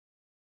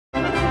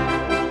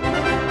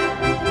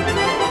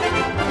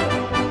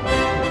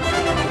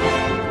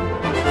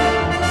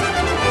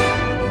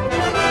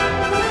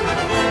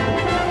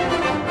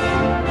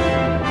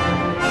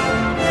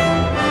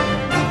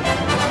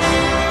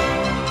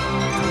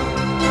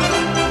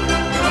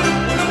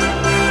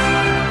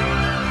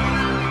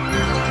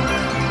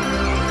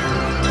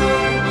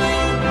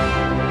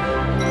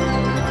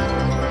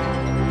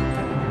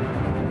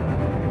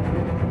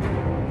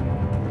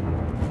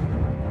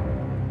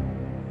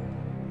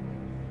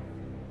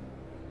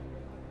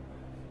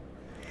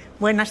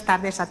Buenas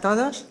tardes a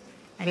todos.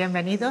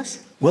 Bienvenidos.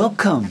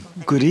 Welcome.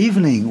 Good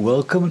evening.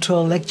 Welcome to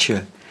our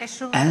lecture.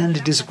 And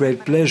it is a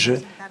great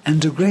pleasure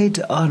and a great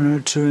honor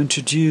to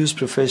introduce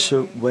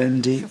Professor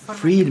Wendy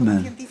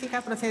Freedman.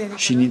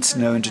 She needs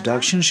no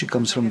introduction. She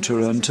comes from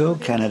Toronto,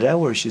 Canada,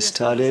 where she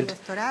studied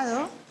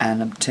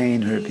and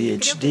obtained her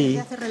PhD.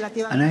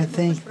 And I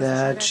think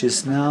that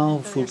she's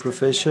now full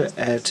professor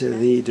at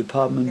the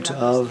Department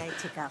of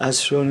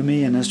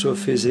Astronomy and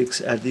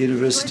Astrophysics at the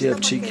University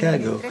of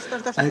Chicago.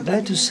 I'd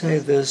like to say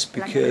this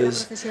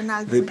because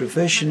the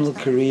professional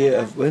career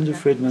of Wendy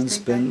Freedman has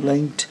been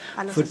linked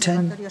for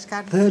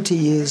 30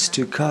 years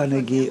to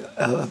Carnegie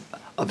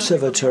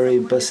Observatory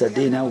in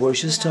Pasadena, where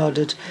she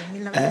started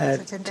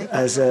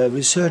as a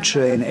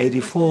researcher in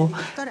 '84,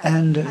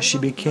 and she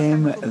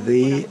became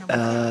the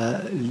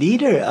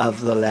leader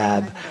of the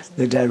lab,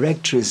 the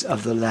directress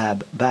of the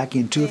lab, back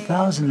in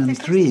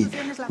 2003,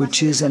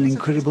 which is an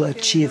incredible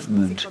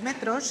achievement.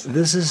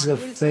 This is a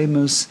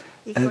famous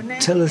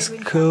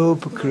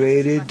telescope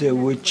created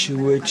which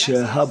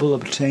Hubble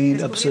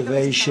obtained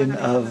observation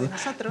of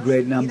a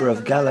great number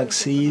of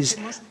galaxies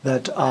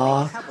that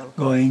are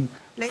going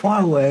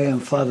far away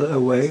and farther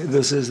away.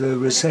 This is the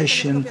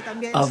recession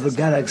of the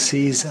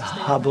galaxy's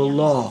Hubble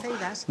law.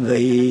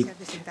 The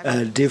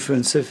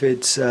difference of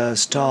its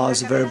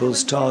stars, variable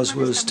stars,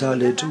 were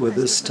studied with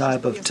this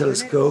type of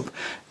telescope,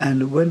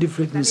 and Wendy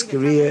Freedman's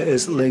career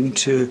is linked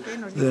to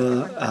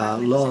the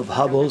law of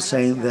Hubble,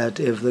 saying that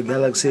if the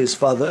galaxy is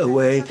farther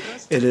away,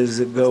 it is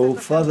go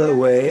farther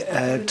away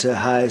at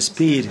high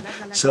speed.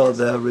 So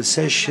the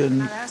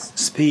recession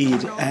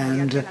speed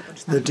and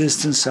the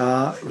distance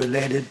are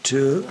related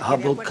to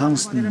Hubble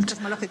constant.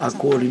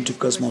 According to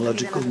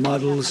cosmological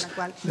models,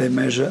 they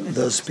measure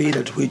the speed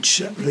at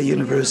which the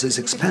universe is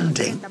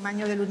expanding.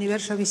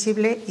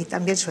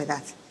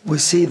 We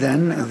see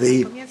then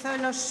the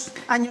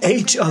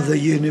age of the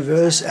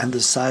universe and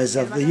the size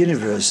of the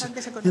universe.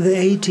 In the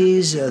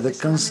 80s, the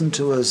constant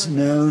was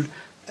known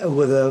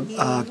with an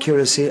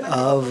accuracy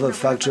of a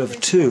factor of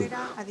 2.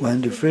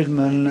 Wendy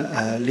Freedman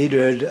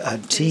led a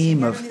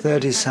team of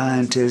 30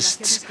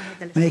 scientists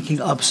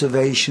making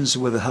observations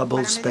with the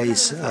Hubble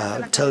Space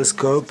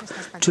Telescope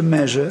to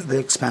measure the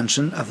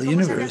expansion of the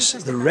universe,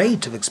 the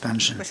rate of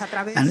expansion.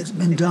 And it's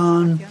been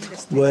done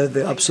with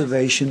the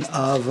observation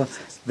of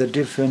the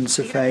different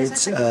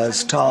Cepheids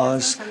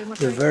stars,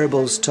 the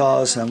variable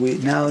stars, and we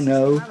now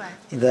know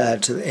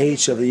that the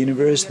age of the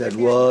universe that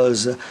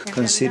was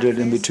considered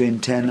in between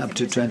 10 up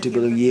to 20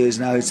 billion years,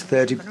 now it's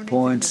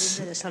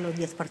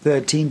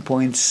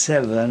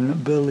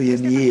 13.7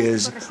 billion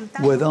years,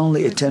 with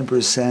only a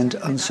 10%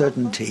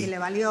 uncertainty.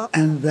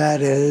 And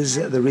that is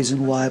the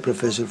reason why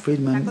Professor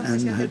Freedman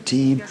and her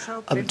team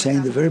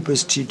obtained the very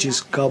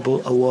prestigious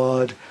Hubble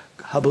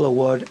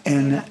Award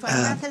in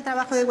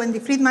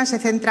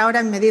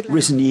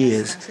recent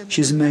years.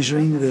 She's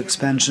measuring the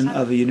expansion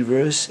of the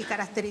universe,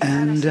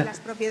 and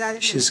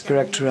she's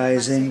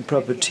characterizing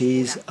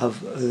properties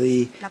of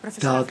the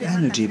dark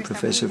energy.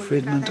 Professor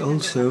Freedman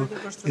also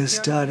is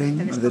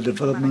studying the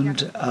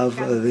development of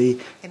the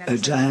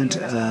giant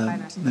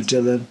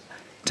Magellan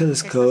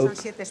telescope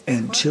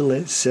in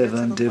Chile,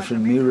 7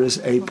 different mirrors,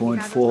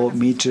 8.4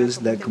 meters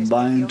that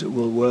combined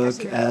will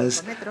work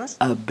as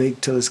a big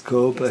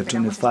telescope, a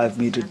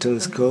 25-meter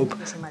telescope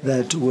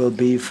that will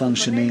be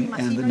functioning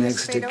in the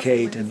next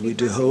decade. And we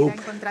do hope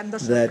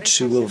that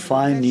she will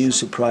find new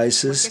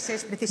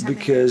surprises,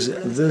 because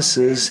this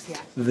is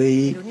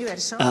the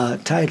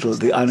title,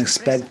 The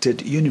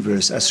Unexpected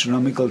Universe,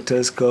 astronomical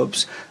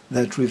telescopes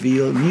that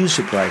reveal new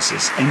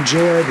surprises.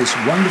 Enjoy this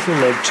wonderful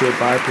lecture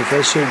by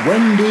Professor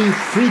Wendy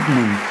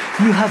Freedman.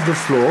 You have the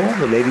floor.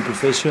 The lady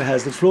professor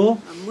has the floor.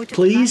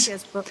 Please.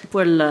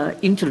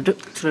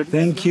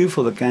 Thank you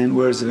for the kind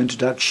words of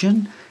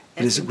introduction.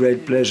 It is a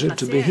great pleasure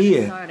to be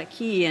here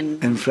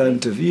in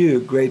front of you.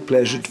 A great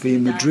pleasure to be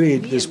in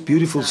Madrid, this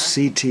beautiful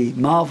city,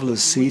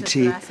 marvelous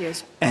city.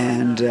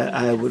 And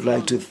I would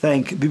like to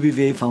thank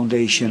BBVA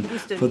Foundation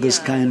for this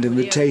kind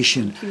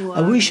invitation.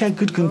 I wish I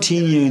could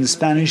continue in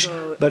Spanish,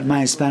 but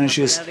my Spanish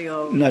is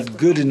not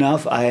good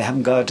enough. I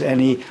haven't got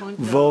any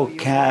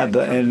vocab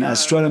in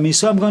astronomy,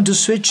 so I'm going to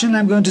switch and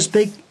I'm going to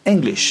speak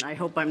English. I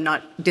hope I'm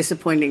not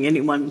disappointing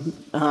anyone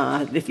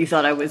if you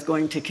thought I was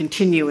going to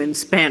continue in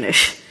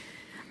Spanish.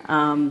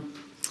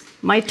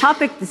 My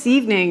topic this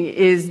evening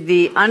is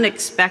the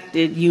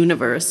unexpected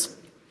universe.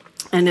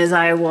 And as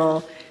I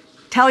will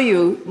tell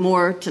you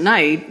more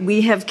tonight,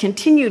 we have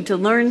continued to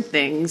learn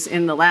things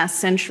in the last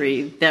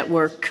century that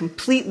were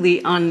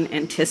completely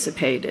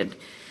unanticipated.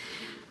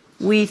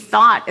 We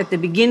thought at the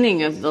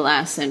beginning of the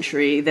last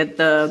century that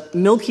the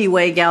Milky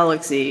Way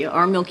galaxy,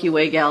 our Milky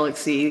Way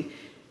galaxy,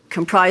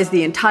 comprised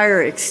the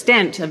entire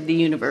extent of the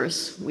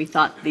universe. We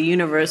thought the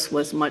universe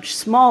was much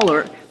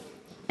smaller.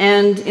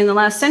 And in the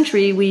last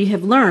century, we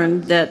have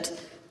learned that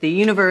the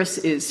universe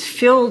is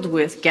filled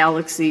with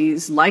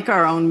galaxies like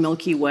our own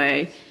Milky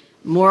Way.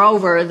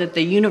 Moreover, that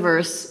the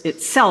universe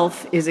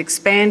itself is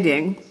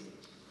expanding,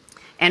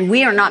 and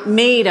we are not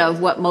made of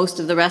what most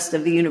of the rest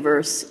of the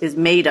universe is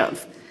made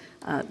of.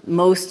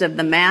 Most of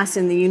the mass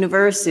in the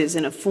universe is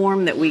in a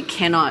form that we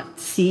cannot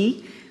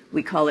see.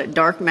 We call it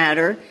dark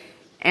matter.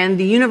 And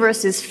the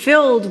universe is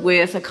filled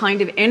with a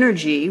kind of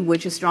energy,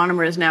 which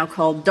astronomers now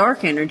call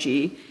dark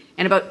energy.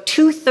 And about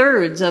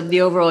 2/3 of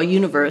the overall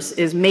universe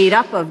is made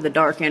up of the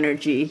dark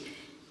energy.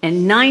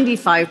 And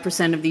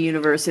 95% of the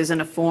universe is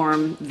in a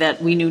form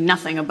that we knew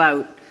nothing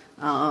about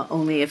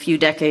only a few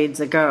decades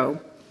ago.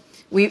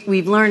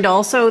 We've learned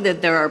also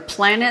that there are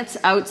planets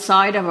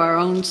outside of our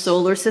own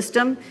solar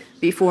system.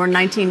 Before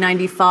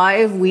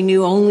 1995, we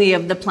knew only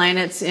of the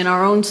planets in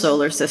our own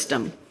solar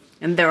system.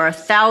 And there are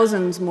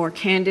thousands more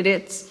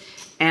candidates,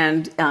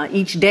 and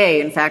each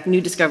day, in fact, new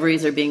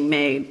discoveries are being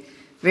made.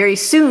 Very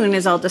soon,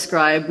 as I'll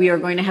describe, we are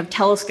going to have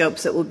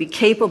telescopes that will be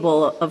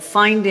capable of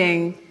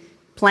finding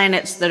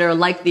planets that are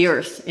like the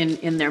Earth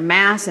in their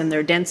mass and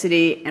their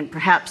density, and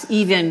perhaps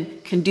even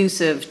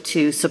conducive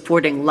to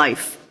supporting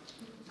life.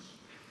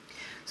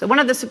 So one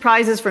of the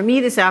surprises for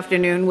me this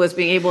afternoon was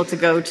being able to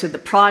go to the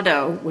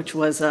Prado, which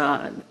was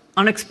an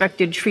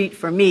unexpected treat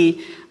for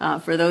me.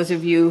 For those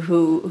of you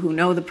who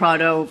know the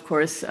Prado, of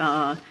course,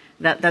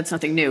 that's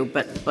nothing new,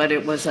 but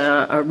it was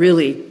a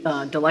really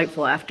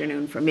delightful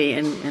afternoon for me,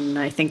 and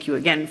I thank you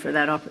again for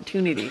that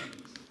opportunity.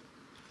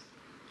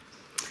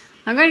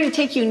 I'm going to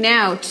take you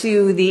now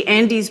to the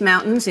Andes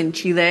Mountains in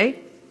Chile.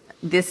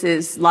 This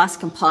is Las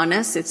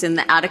Campanas. It's in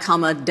the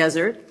Atacama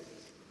Desert.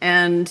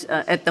 And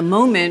at the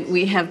moment,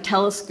 we have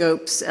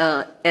telescopes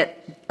at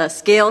a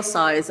scale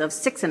size of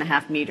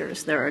 6.5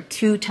 meters. There are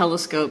 2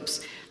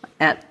 telescopes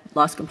at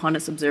Las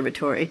Campanas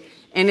Observatory.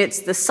 And it's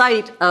the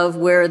site of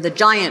where the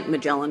giant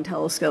Magellan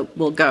telescope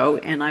will go,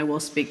 and I will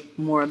speak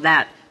more of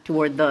that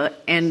toward the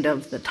end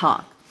of the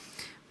talk.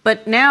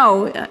 But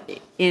now,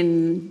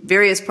 in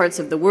various parts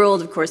of the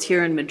world, of course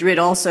here in Madrid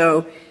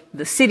also,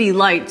 the city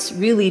lights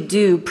really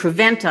do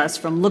prevent us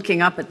from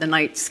looking up at the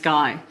night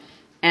sky.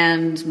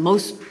 And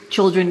most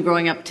children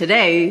growing up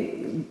today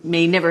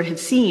may never have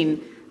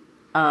seen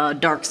a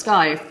dark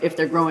sky if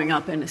they're growing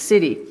up in a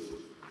city.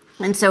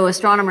 And so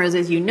astronomers,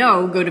 as you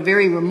know, go to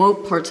very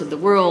remote parts of the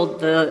world,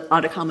 the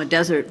Atacama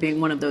Desert being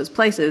one of those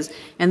places.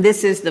 And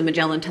this is the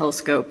Magellan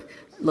telescope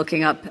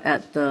looking up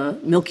at the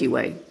Milky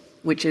Way,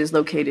 which is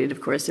located,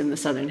 of course, in the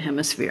southern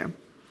hemisphere.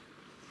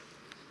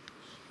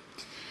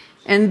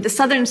 And the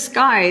southern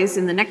skies,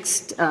 in the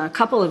next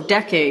couple of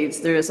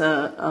decades, there's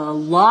a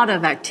lot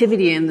of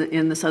activity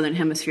in the southern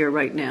hemisphere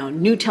right now.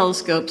 New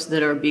telescopes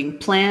that are being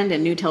planned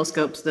and new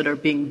telescopes that are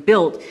being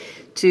built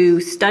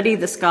to study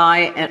the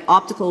sky at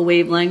optical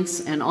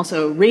wavelengths and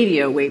also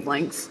radio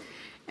wavelengths.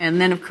 And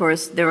then, of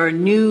course, there are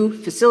new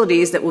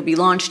facilities that will be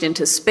launched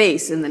into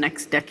space in the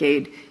next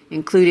decade,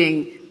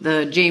 including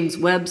the James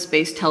Webb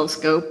Space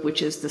Telescope,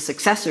 which is the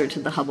successor to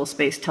the Hubble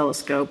Space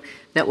Telescope,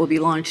 that will be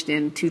launched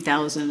in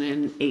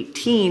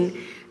 2018,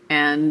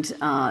 and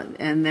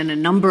then a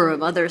number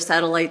of other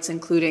satellites,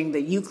 including the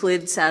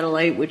Euclid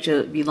satellite, which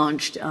will be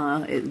launched,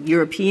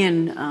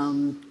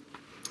 European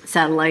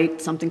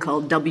satellite, something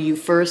called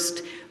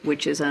WFIRST,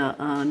 which is a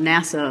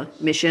NASA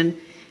mission,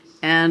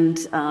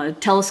 and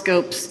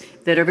telescopes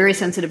that are very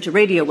sensitive to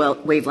radio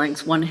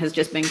wavelengths. One has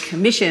just been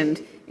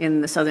commissioned in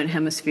the southern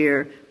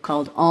hemisphere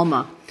called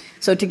ALMA.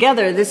 So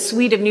together, this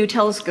suite of new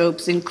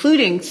telescopes,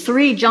 including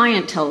 3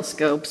 giant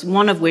telescopes,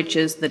 one of which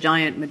is the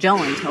giant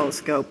Magellan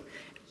telescope,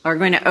 are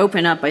going to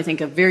open up, I think,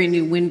 a very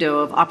new window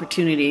of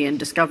opportunity and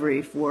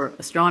discovery for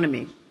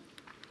astronomy.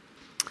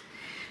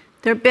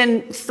 There have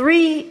been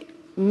 3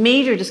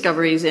 major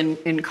discoveries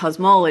in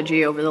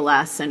cosmology over the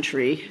last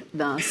century,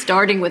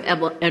 starting with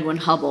Edwin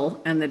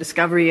Hubble and the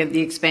discovery of the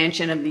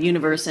expansion of the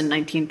universe in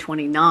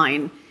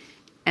 1929.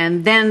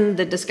 And then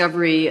the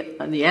discovery,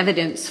 the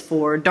evidence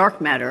for dark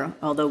matter,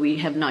 although we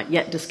have not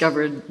yet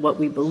discovered what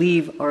we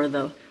believe are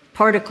the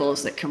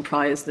particles that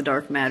comprise the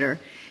dark matter.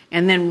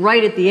 And then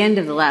right at the end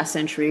of the last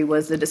century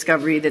was the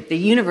discovery that the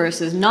universe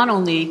is not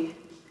only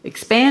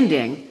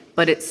expanding,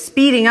 but it's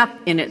speeding up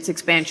in its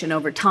expansion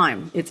over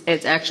time.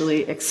 It's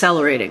actually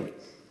accelerating.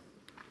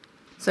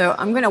 So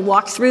I'm going to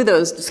walk through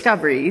those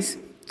discoveries,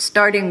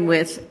 starting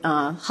with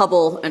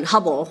Hubble and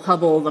Hubble,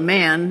 Hubble the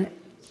man,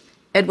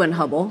 Edwin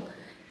Hubble,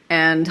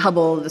 and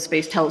Hubble, the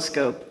Space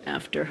Telescope,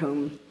 after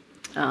whom,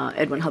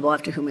 Edwin Hubble,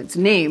 after whom it's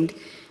named.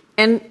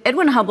 And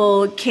Edwin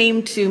Hubble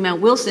came to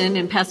Mount Wilson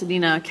in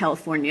Pasadena,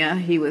 California.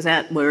 He was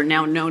at what are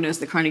now known as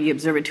the Carnegie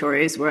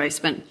Observatories, where I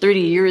spent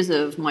 30 years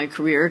of my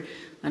career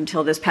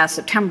until this past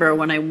September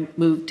when I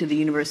moved to the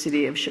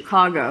University of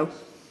Chicago.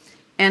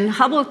 And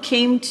Hubble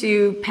came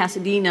to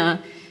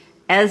Pasadena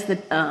as the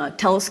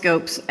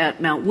telescopes at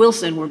Mount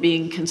Wilson were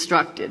being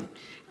constructed.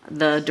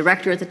 The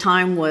director at the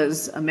time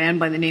was a man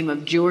by the name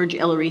of George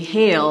Ellery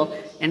Hale,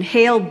 and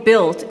Hale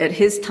built, at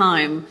his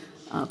time,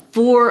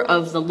 4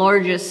 of the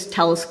largest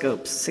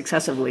telescopes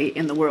successively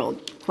in the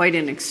world. Quite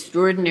an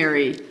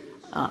extraordinary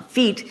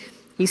feat.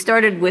 He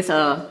started with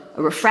a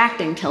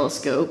refracting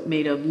telescope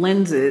made of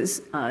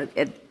lenses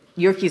at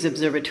Yerkes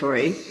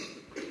Observatory,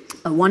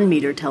 a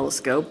 1-meter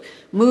telescope,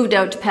 moved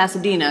out to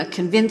Pasadena,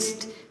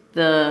 convinced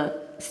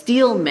the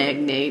steel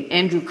magnate,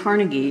 Andrew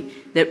Carnegie,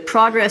 that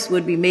progress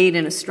would be made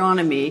in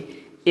astronomy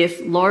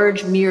if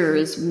large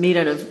mirrors made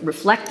out of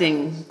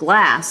reflecting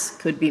glass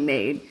could be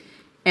made.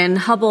 And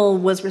Hale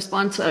was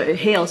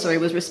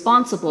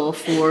responsible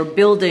for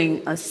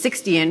building a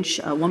 60-inch,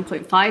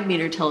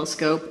 1.5-meter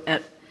telescope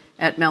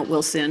at Mount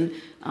Wilson,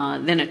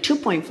 then a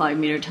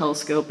 2.5-meter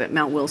telescope at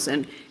Mount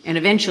Wilson, and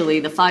eventually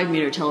the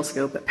 5-meter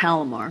telescope at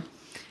Palomar.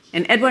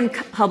 And Edwin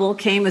Hubble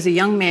came as a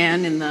young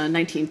man in the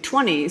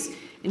 1920s,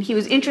 and he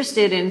was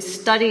interested in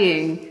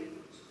studying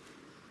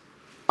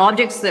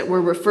objects that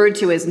were referred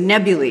to as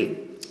nebulae.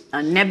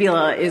 A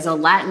nebula is a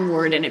Latin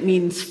word, and it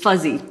means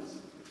fuzzy.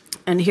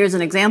 And here's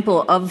an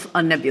example of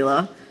a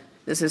nebula.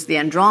 This is the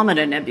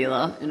Andromeda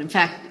Nebula, and in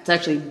fact, it's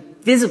actually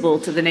visible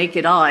to the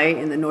naked eye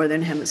in the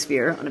northern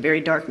hemisphere on a very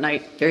dark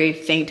night, very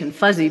faint and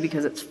fuzzy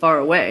because it's far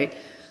away.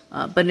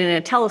 But in a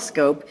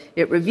telescope,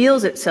 it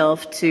reveals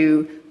itself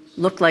to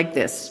look like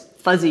this,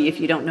 fuzzy if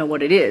you don't know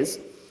what it is.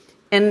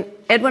 And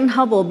Edwin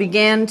Hubble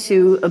began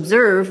to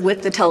observe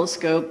with the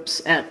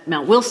telescopes at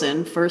Mount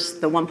Wilson,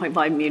 first the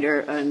 1.5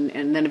 meter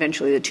and then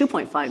eventually the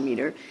 2.5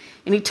 meter.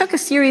 And he took a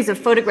series of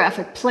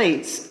photographic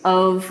plates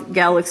of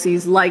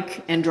galaxies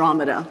like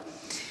Andromeda.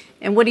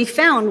 And what he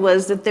found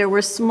was that there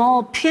were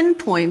small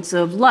pinpoints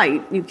of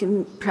light. You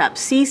can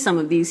perhaps see some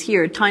of these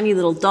here, tiny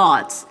little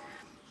dots,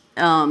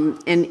 and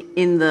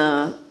in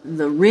the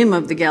rim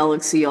of the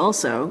galaxy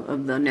also,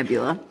 of the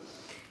nebula.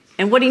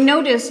 And what he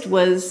noticed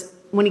was,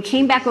 when he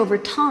came back over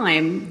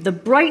time, the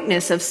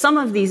brightness of some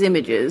of these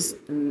images,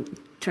 and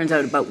it turns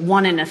out about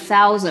 1 in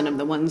 1,000 of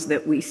the ones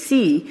that we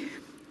see,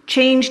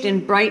 changed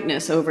in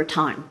brightness over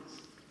time.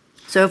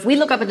 So if we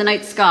look up at the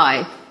night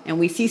sky and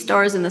we see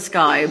stars in the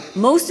sky,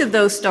 most of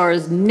those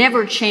stars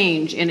never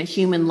change in a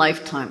human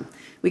lifetime.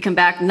 We come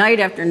back night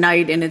after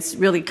night and it's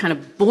really kind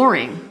of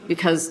boring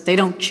because they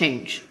don't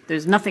change.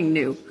 There's nothing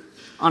new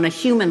on a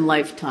human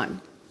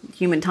lifetime,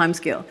 human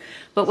timescale.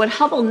 But what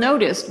Hubble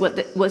noticed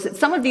was that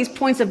some of these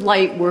points of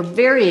light were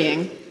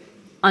varying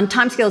on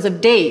timescales of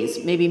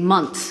days, maybe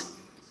months.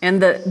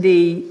 And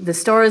the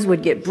stars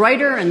would get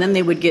brighter and then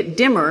they would get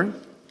dimmer.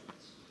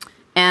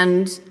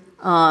 And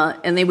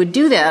they would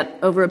do that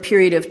over a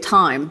period of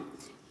time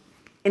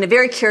in a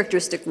very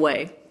characteristic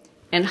way.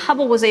 And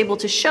Hubble was able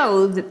to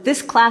show that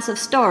this class of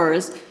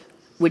stars,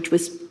 which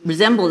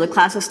resembled a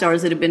class of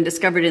stars that had been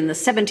discovered in the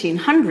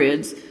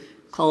 1700s,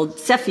 called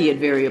Cepheid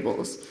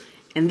variables.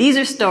 And these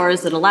are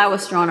stars that allow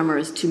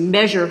astronomers to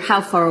measure how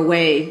far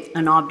away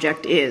an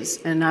object is.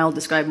 And I'll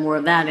describe more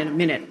of that in a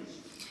minute.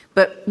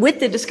 But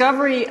with the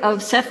discovery of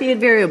Cepheid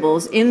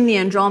variables in the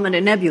Andromeda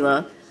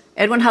Nebula,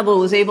 Edwin Hubble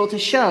was able to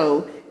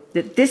show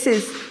that this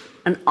is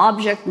an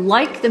object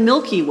like the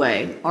Milky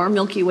Way. Our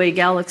Milky Way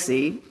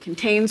galaxy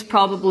contains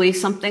probably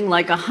something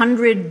like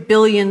 100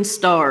 billion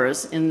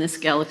stars in this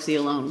galaxy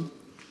alone.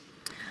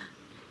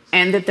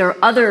 And that there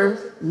are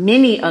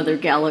many other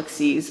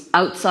galaxies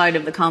outside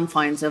of the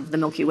confines of the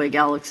Milky Way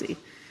galaxy.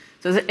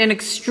 So it's an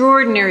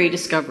extraordinary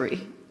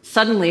discovery.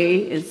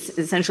 Suddenly, it's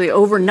essentially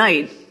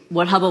overnight,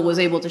 what Hubble was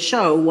able to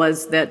show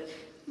was that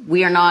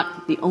we are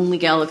not the only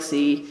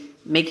galaxy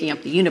making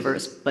up the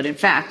universe, but in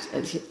fact,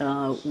 as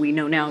we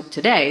know now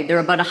today, there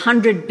are about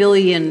 100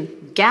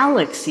 billion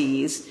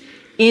galaxies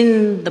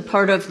in the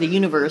part of the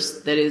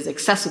universe that is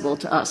accessible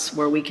to us,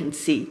 where we can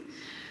see.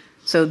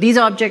 So these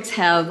objects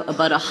have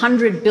about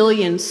 100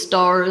 billion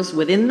stars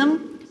within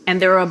them,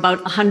 and there are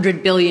about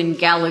 100 billion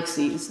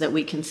galaxies that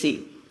we can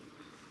see.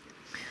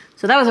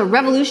 So that was a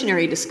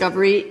revolutionary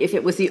discovery. If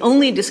it was the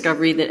only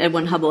discovery that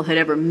Edwin Hubble had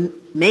ever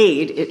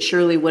made, it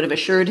surely would have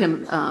assured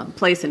him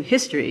place in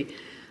history.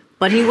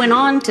 But he went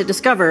on to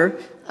discover,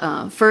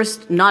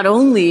 first, not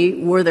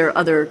only were there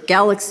other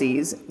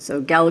galaxies,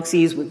 so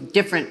galaxies with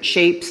different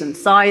shapes and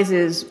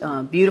sizes,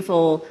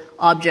 beautiful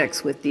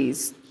objects with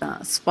these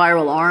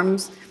spiral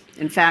arms.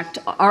 In fact,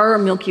 our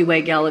Milky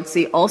Way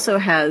galaxy also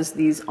has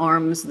these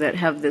arms that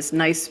have this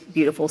nice,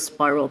 beautiful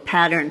spiral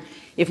pattern.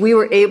 If we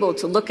were able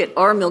to look at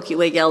our Milky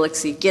Way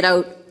galaxy, get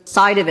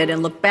outside of it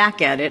and look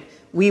back at it,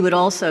 we would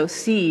also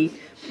see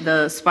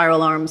the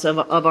spiral arms of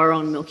our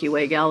own Milky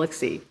Way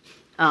galaxy.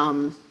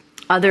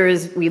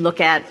 Others we look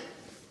at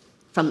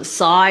from the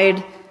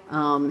side.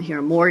 Here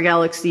are more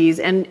galaxies.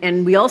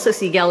 And we also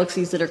see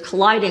galaxies that are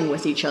colliding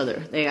with each other.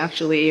 They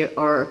actually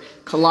are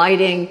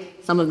colliding.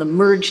 Some of them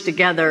merge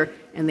together,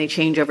 and they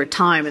change over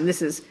time. And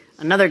this is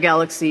another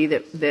galaxy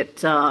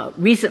that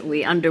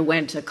recently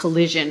underwent a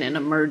collision and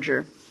a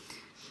merger.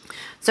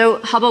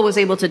 So Hubble was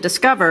able to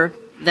discover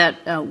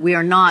that we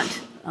are not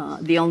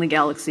the only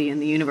galaxy in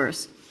the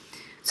universe.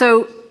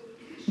 So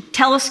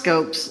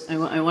telescopes,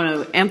 I want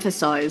to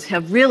emphasize,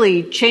 have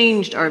really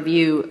changed our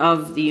view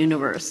of the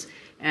universe.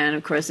 And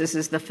of course, this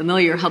is the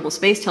familiar Hubble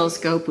Space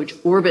Telescope, which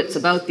orbits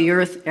about the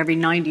Earth every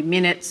 90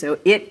 minutes. So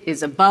it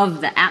is above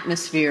the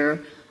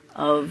atmosphere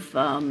of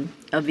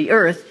the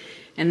Earth.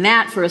 And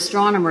that, for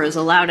astronomers,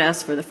 allowed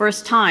us for the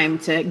first time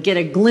to get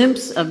a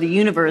glimpse of the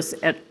universe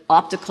at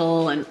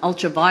optical and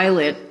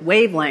ultraviolet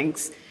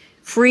wavelengths,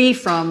 free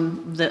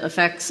from the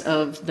effects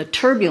of the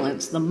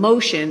turbulence, the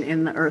motion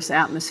in the Earth's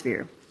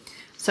atmosphere.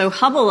 So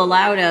Hubble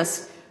allowed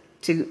us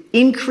to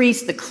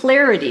increase the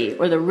clarity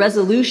or the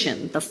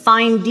resolution, the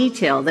fine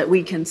detail that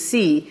we can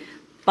see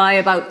by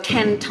about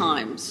 10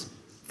 times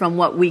from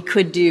what we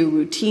could do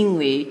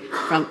routinely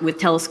with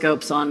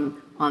telescopes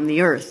on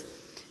the Earth.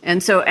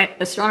 And so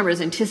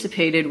astronomers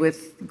anticipated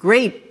with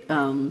great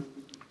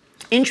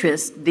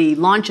interest the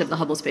launch of the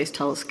Hubble Space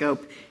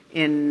Telescope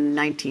in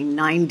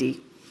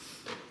 1990.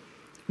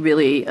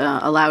 Really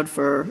allowed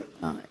for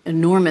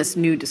enormous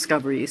new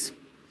discoveries.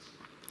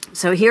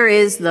 So here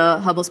is the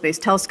Hubble Space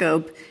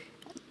Telescope.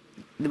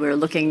 We're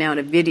looking now at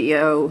a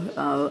video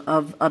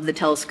of the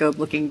telescope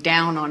looking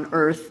down on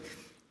Earth,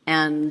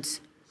 and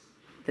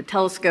the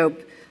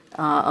telescope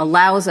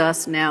allows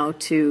us now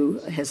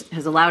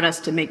has allowed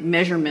us to make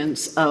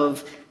measurements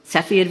of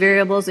Cepheid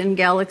variables in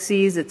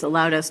galaxies. It's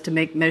allowed us to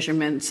make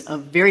measurements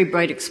of very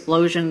bright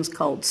explosions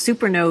called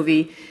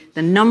supernovae.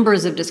 The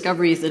numbers of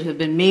discoveries that have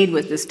been made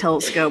with this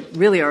telescope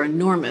really are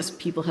enormous.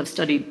 People have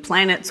studied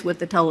planets with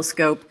the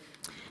telescope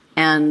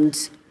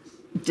and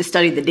to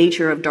study the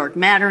nature of dark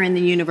matter in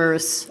the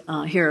universe.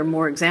 Here are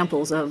more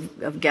examples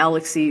of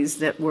galaxies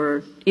that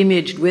were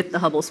imaged with the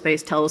Hubble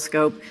Space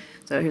Telescope.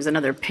 So here's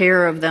another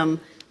pair of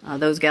them.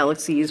 Those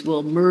galaxies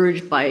will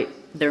merge by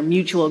their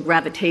mutual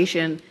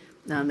gravitation,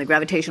 the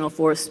gravitational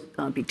force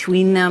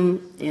between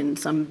them in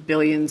some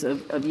billions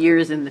of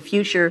years in the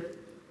future.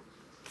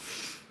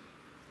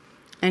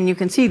 And you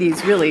can see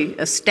these really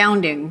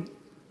astounding,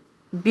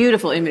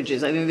 beautiful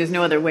images. I think there's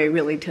no other way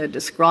really to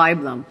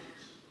describe them.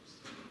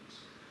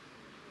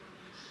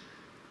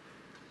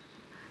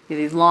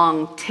 These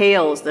long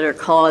tails that are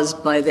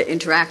caused by the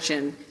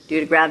interaction due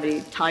to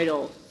gravity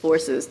tidal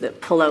forces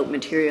that pull out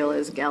material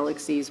as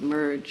galaxies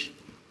merge.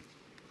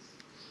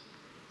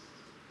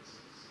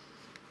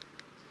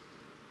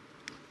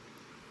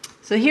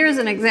 So here's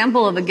an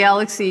example of a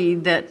galaxy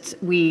that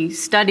we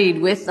studied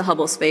with the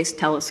Hubble Space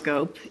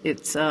Telescope.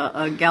 It's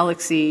a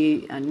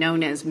galaxy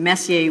known as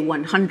Messier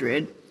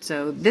 100.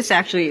 So this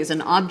actually is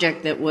an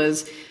object that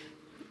was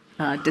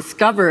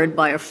discovered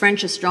by a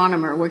French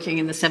astronomer working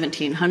in the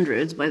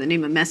 1700s by the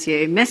name of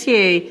Messier.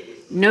 Messier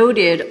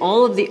noted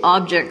all of the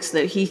objects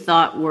that he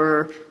thought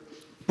were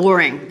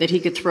boring, that he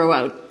could throw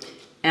out.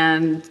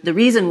 And the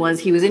reason was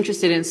he was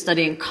interested in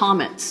studying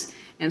comets.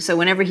 And so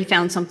whenever he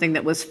found something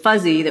that was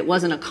fuzzy, that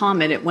wasn't a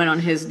comet, it went on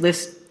his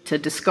list to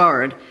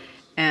discard.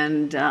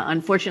 And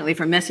unfortunately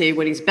for Messier,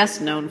 what he's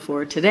best known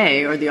for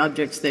today are the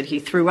objects that he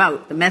threw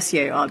out, the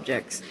Messier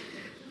objects.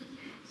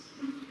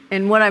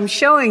 And what I'm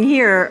showing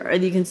here,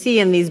 you can see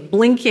in these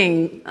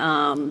blinking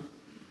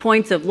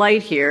points of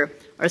light here,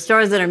 are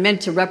stars that are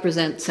meant to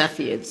represent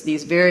Cepheids,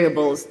 these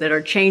variables that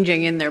are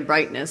changing in their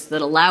brightness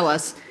that allow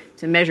us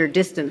to measure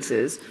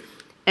distances.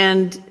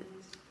 And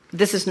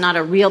this is not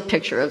a real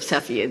picture of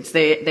Cepheids.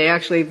 They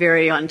actually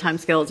vary on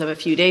timescales of a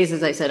few days,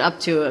 as I said, up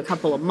to a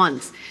couple of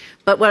months.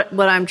 But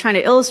what I'm trying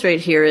to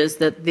illustrate here is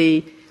that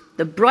the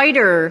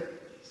brighter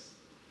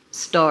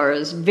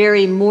stars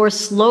vary more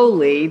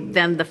slowly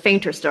than the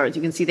fainter stars.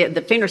 You can see that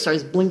the fainter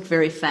stars blink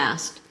very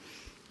fast.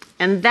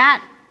 And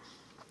that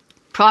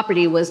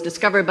property was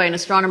discovered by an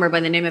astronomer by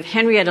the name of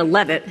Henrietta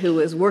Leavitt, who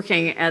was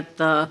working at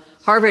the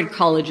Harvard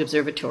College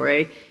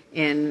Observatory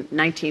in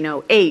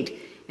 1908.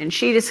 And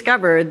she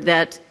discovered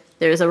that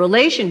there's a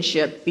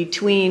relationship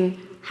between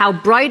how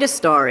bright a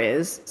star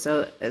is.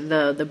 So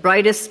the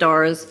brightest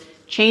stars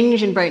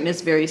change in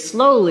brightness very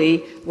slowly,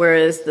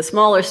 whereas the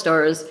smaller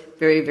stars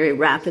very, very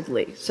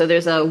rapidly. So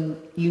there's a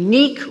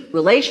unique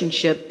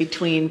relationship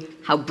between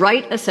how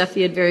bright a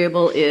Cepheid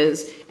variable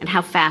is and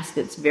how fast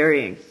it's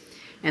varying.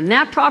 And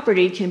that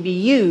property can be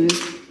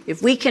used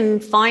if we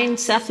can find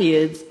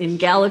Cepheids in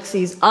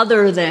galaxies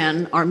other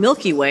than our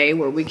Milky Way,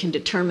 where we can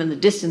determine the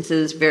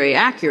distances very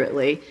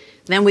accurately.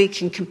 Then we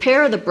can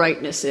compare the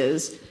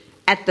brightnesses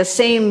at the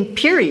same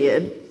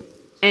period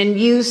and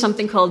use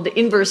something called the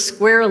inverse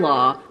square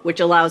law, which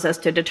allows us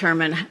to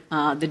determine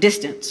the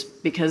distance,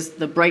 because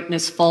the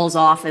brightness falls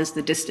off as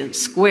the distance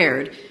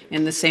squared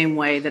in the same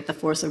way that the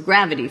force of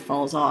gravity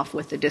falls off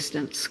with the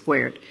distance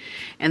squared.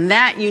 And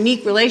that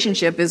unique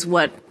relationship is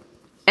what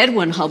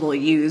Edwin Hubble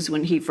used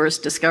when he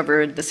first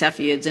discovered the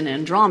Cepheids in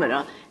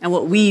Andromeda, and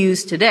what we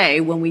use today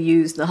when we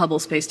use the Hubble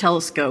Space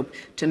Telescope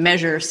to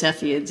measure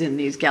Cepheids in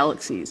these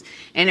galaxies.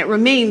 And it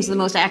remains the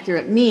most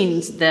accurate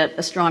means that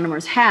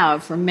astronomers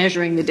have for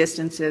measuring the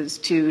distances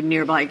to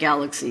nearby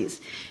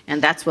galaxies.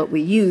 And that's what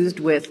we used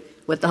with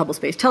the Hubble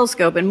Space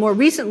Telescope. And more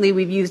recently,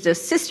 we've used a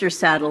sister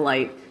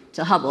satellite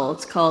to Hubble.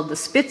 It's called the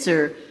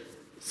Spitzer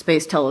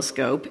Space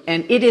Telescope,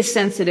 and it is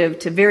sensitive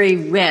to very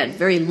red,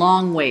 very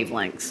long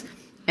wavelengths.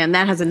 And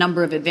that has a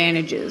number of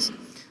advantages.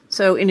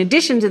 So in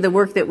addition to the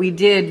work that we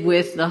did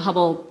with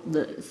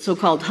the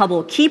so-called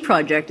Hubble Key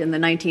Project in the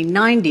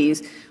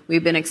 1990s,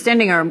 we've been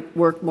extending our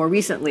work more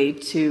recently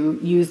to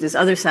use this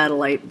other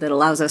satellite that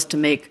allows us to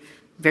make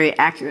very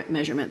accurate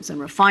measurements and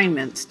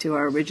refinements to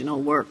our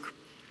original work.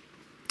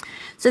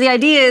 So the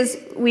idea is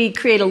we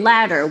create a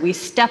ladder. We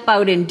step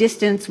out in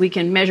distance. We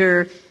can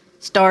measure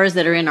stars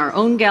that are in our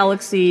own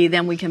galaxy.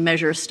 Then we can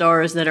measure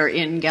stars that are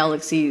in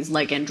galaxies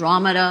like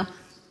Andromeda.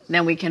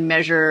 Then we can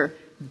measure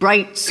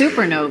bright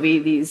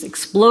supernovae, these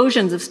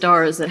explosions of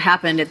stars that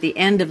happened at the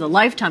end of the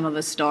lifetime of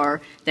a star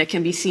that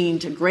can be seen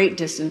to great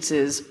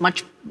distances,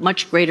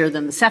 much greater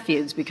than the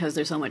Cepheids because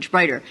they're so much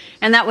brighter.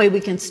 And that way we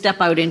can step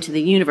out into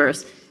the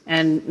universe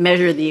and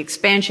measure the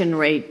expansion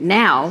rate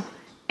now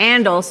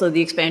and also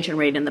the expansion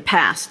rate in the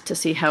past to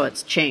see how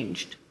it's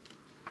changed.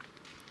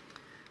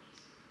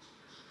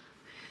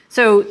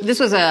 So this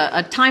was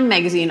a Time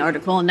magazine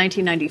article in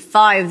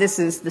 1995. This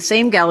is the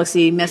same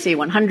galaxy, Messier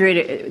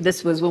 100.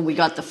 This was when we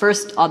got the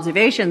first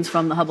observations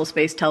from the Hubble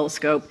Space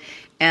Telescope.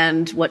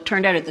 And what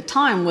turned out at the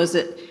time was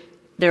that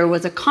there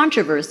was a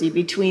controversy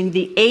between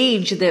the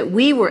age that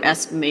we were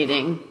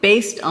estimating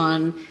based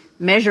on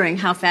measuring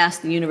how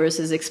fast the universe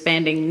is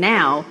expanding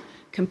now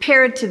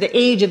compared to the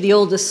age of the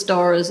oldest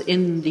stars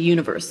in the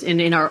universe,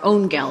 in our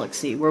own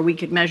galaxy, where we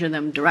could measure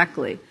them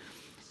directly.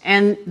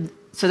 And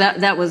so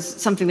that was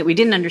something that we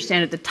didn't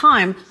understand at the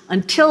time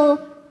until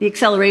the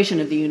acceleration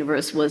of the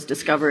universe was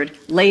discovered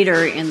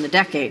later in the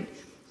decade.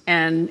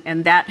 And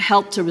that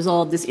helped to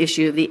resolve this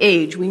issue of the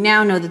age. We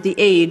now know that the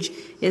age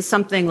is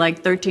something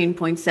like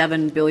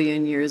 13.7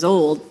 billion years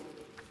old.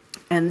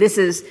 And this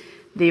is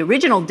the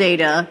original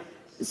data.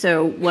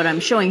 So what I'm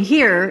showing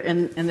here,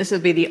 and this will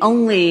be the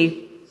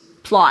only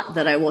plot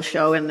that I will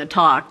show in the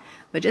talk,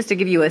 but just to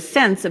give you a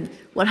sense of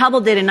what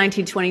Hubble did in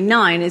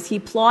 1929 is he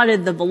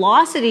plotted the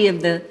velocity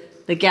of the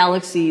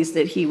galaxies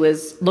that he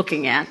was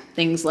looking at,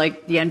 things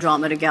like the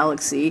Andromeda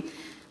galaxy,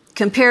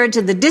 compared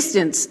to the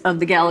distance of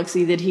the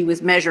galaxy that he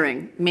was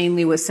measuring,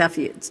 mainly with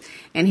Cepheids.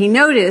 And he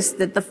noticed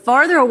that the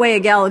farther away a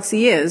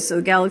galaxy is,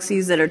 so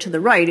galaxies that are to the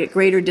right at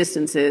greater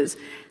distances,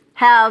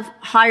 have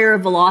higher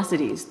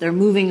velocities. They're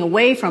moving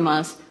away from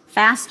us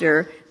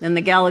faster than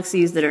the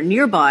galaxies that are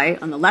nearby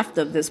on the left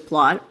of this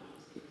plot.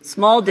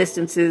 Small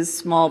distances,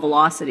 small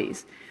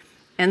velocities.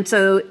 And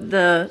so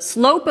the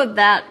slope of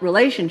that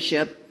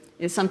relationship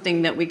is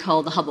something that we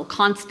call the Hubble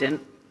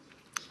constant.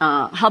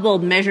 Hubble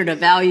measured a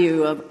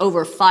value of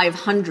over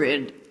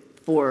 500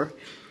 for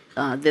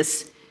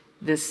this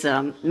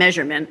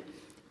measurement.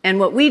 And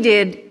what we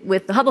did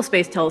with the Hubble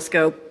Space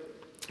Telescope,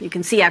 you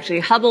can see actually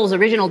Hubble's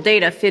original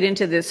data fit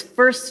into this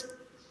first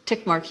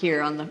tick mark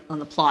here on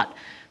the plot.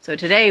 So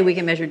today we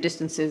can measure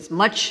distances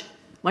much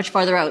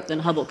farther out than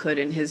Hubble could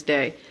in his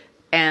day.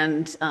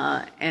 And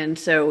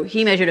so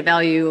he measured a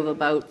value of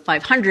about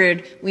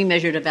 500. We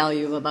measured a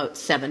value of about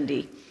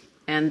 70.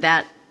 And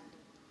that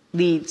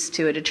leads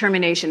to a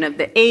determination of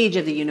the age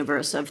of the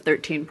universe of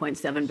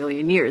 13.7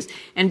 billion years.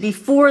 And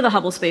before the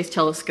Hubble Space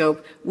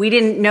Telescope, we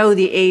didn't know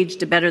the age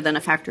to better than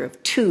a factor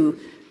of 2.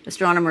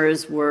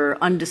 Astronomers were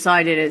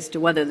undecided as to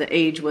whether the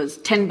age was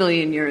 10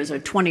 billion years or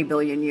 20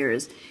 billion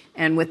years.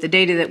 And with the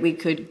data that we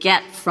could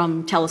get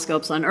from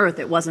telescopes on Earth,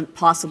 it wasn't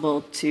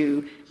possible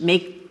to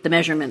make the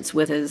measurements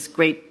with as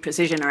great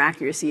precision or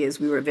accuracy as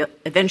we were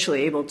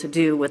eventually able to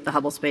do with the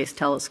Hubble Space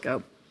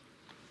Telescope.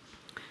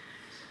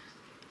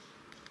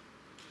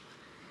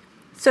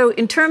 So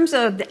in terms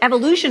of the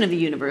evolution of the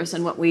universe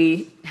and what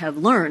we have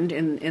learned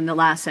in the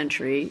last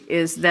century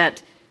is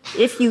that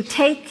if you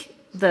take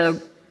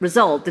the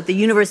result that the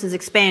universe is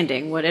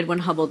expanding, what Edwin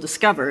Hubble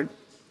discovered,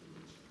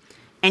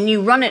 and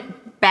you run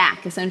it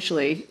back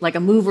essentially like a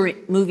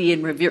movie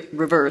in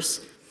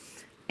reverse,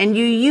 and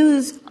you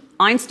use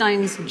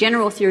Einstein's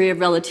general theory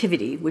of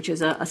relativity, which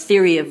is a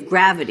theory of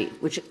gravity,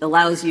 which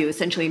allows you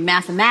essentially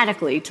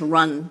mathematically to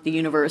run the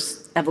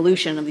universe,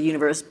 evolution of the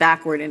universe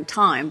backward in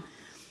time,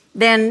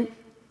 then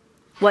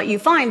what you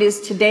find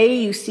is today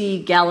you see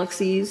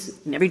galaxies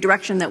in every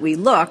direction that we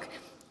look.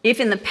 If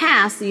in the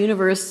past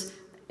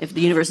if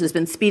the universe has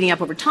been speeding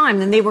up over time,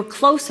 then they were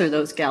closer,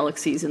 those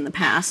galaxies in the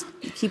past.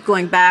 You keep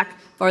going back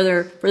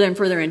further and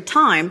further in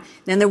time,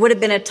 then there would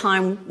have been a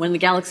time when the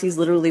galaxies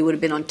literally would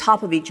have been on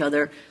top of each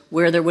other,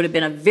 where there would have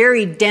been a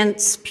very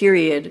dense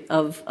period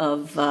of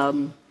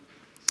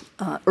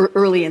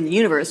early in the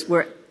universe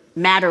where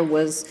matter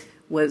was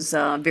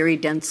very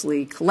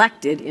densely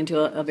collected into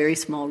a very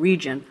small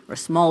region or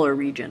smaller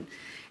region.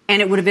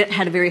 And it would have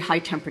had a very high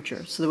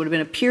temperature. So there would have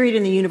been a period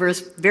in the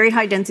universe, very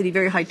high density,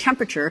 very high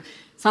temperature,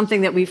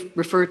 something that we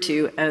refer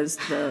to as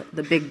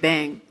the Big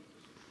Bang.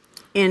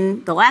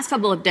 In the last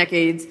couple of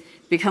decades,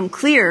 it's become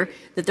clear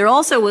that there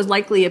also was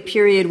likely a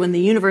period when the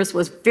universe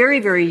was very,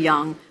 very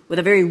young with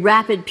a very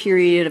rapid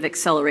period of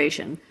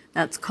acceleration.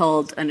 That's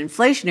called an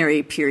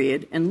inflationary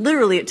period. And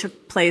literally it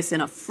took place in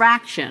a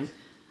fraction,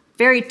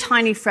 very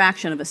tiny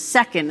fraction of a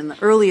second in the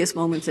earliest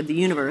moments of the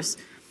universe.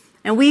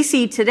 And we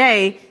see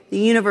today the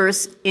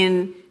universe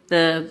in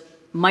the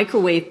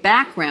microwave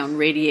background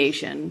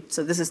radiation.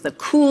 So this is the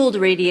cooled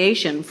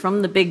radiation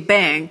from the Big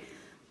Bang.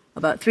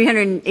 About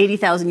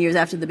 380,000 years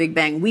after the Big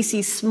Bang, we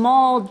see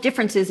small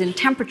differences in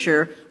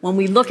temperature when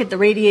we look at the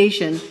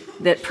radiation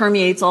that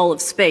permeates all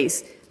of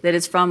space that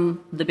is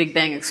from the Big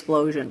Bang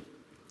explosion.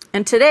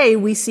 And today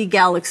we see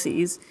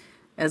galaxies,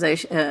 as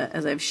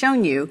I've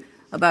shown you,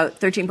 about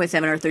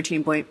 13.7 or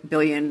 13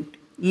 billion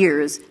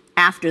years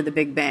after the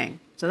Big Bang.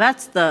 So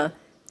that's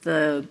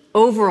the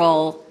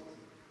overall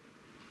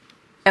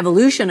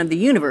evolution of the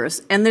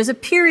universe. And there's a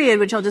period,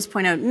 which I'll just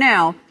point out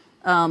now,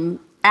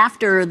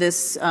 after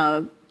this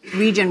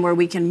region where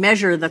we can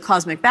measure the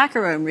cosmic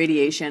background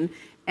radiation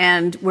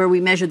and where we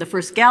measure the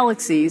first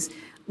galaxies,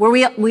 where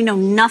we know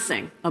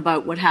nothing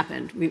about what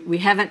happened. We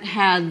haven't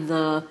had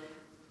the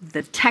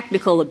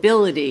technical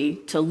ability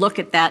to look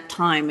at that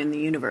time in the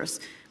universe.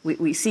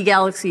 We see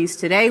galaxies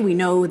today. We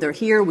know they're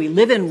here. We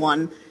live in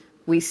one.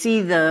 We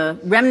see the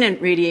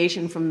remnant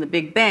radiation from the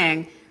Big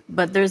Bang,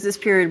 but there's this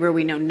period where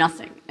we know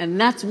nothing. And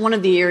that's one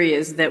of the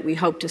areas that we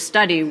hope to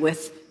study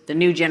with the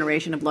new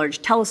generation of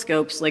large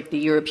telescopes, like the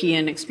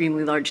European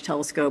Extremely Large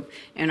Telescope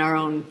and our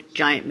own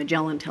Giant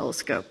Magellan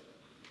Telescope.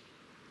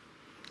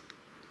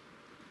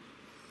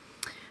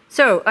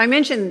 So I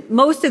mentioned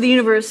most of the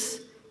universe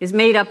is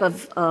made up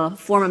of a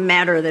form of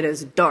matter that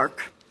is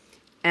dark.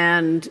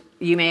 And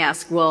you may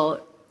ask,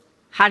 well,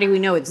 how do we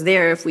know it's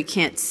there if we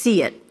can't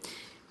see it?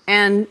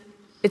 And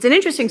it's an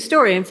interesting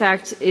story. In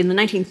fact, in the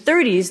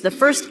 1930s, the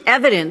first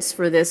evidence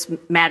for this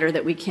matter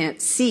that we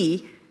can't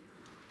see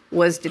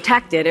was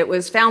detected. It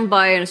was found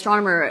by an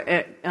astronomer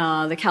at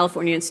the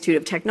California Institute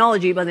of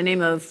Technology by the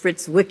name of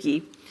Fritz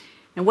Zwicky.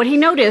 And what he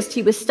noticed,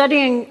 he was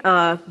studying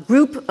a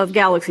group of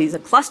galaxies, a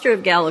cluster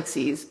of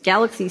galaxies.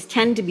 Galaxies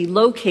tend to be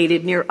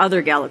located near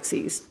other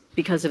galaxies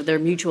because of their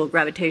mutual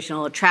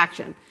gravitational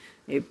attraction.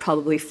 They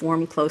probably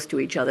form close to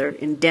each other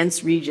in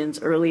dense regions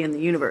early in the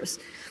universe.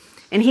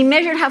 And he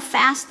measured how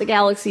fast the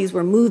galaxies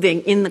were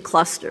moving in the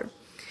cluster.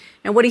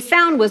 And what he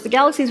found was the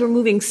galaxies were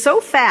moving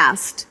so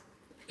fast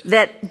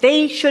that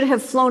they should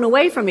have flown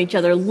away from each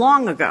other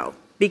long ago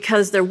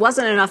because there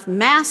wasn't enough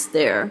mass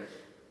there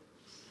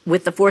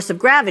with the force of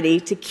gravity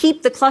to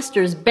keep the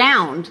clusters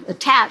bound,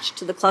 attached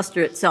to the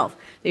cluster itself.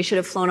 They should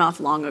have flown off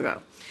long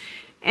ago.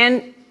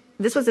 And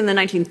this was in the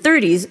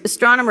 1930s.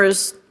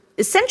 Astronomers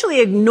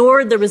essentially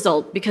ignored the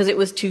result because it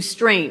was too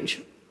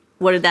strange.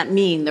 What did that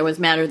mean? There was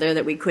matter there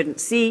that we couldn't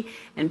see,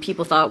 and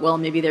people thought, well,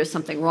 maybe there's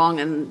something wrong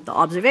in the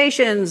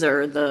observations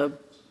or the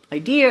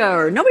idea,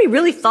 or nobody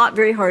really thought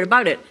very hard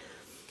about it.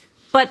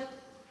 But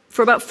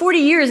for about 40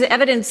 years, the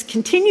evidence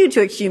continued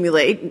to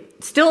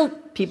accumulate. Still,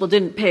 people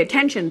didn't pay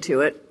attention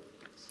to it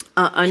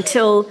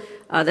until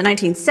the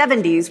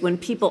 1970s, when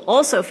people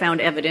also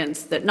found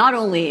evidence that not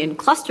only in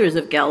clusters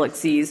of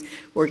galaxies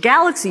were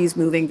galaxies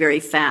moving very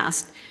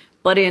fast,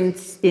 but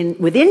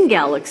within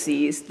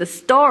galaxies, the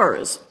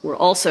stars were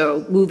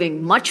also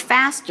moving much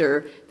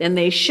faster than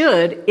they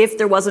should if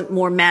there wasn't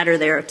more matter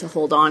there to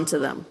hold on to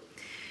them.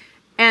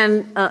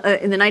 And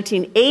in the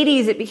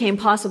 1980s, it became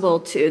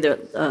possible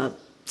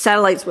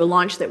satellites were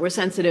launched that were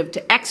sensitive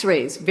to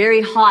X-rays,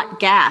 very hot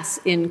gas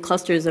in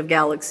clusters of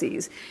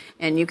galaxies.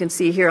 And you can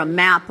see here a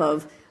map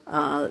of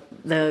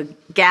the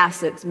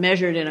gas that's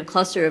measured in a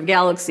cluster of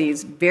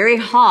galaxies, very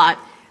hot.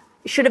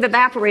 Should have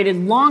evaporated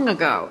long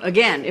ago,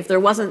 again, if there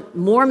wasn't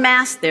more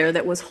mass there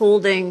that was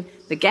holding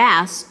the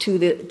gas to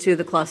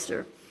the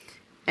cluster.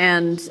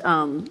 And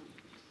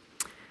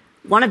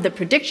one of the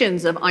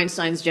predictions of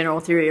Einstein's general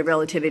theory of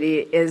relativity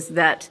is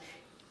that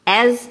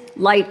as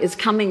light is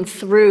coming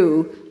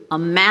through a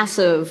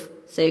massive,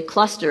 say,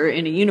 cluster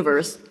in a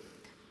universe,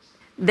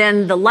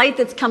 then the light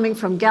that's coming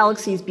from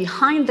galaxies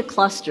behind the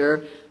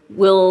cluster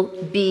will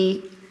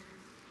be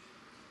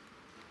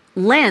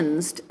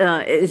lensed,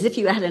 as if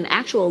you had an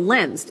actual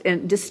lens,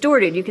 and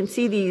distorted. You can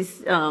see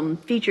these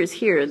features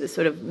here, the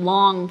sort of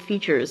long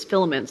features,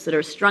 filaments that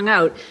are strung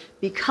out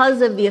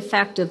because of the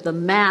effect of the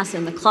mass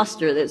in the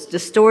cluster that's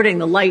distorting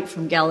the light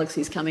from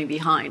galaxies coming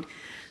behind.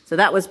 So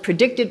that was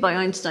predicted by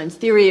Einstein's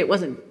theory. It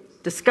wasn't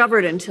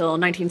discovered until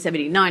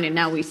 1979, and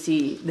now we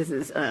see, this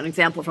is an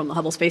example from the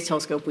Hubble Space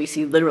Telescope, we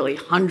see literally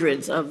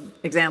hundreds of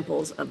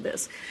examples of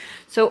this.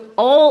 So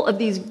all of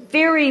these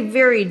very,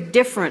 very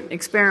different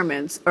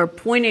experiments are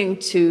pointing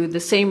to the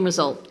same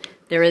result.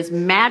 There is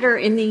matter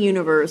in the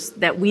universe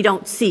that we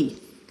don't see.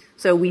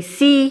 So we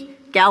see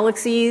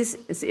galaxies,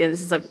 this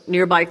is a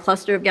nearby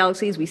cluster of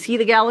galaxies, we see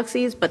the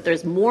galaxies, but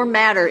there's more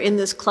matter in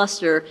this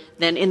cluster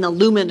than in the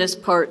luminous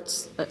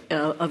parts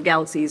of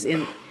galaxies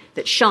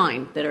that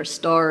shine, that are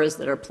stars,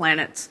 that are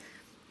planets,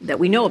 that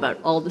we know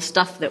about, all the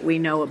stuff that we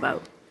know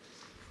about.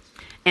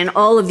 And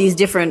all of these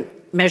different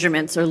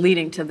measurements are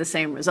leading to the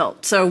same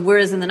result. So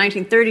whereas in the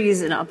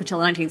 1930s and up until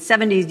the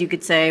 1970s, you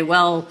could say,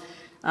 well,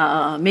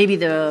 maybe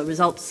the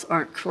results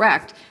aren't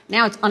correct.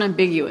 Now it's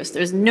unambiguous.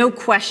 There's no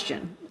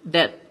question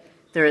that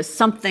there is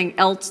something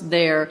else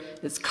there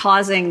that's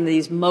causing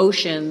these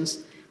motions,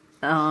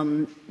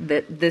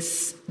 that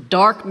this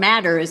dark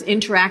matter is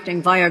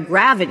interacting via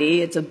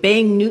gravity. It's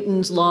obeying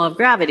Newton's law of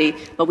gravity,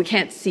 but we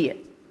can't see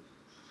it.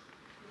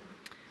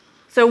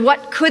 So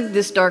what could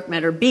this dark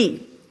matter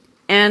be?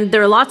 And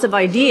there are lots of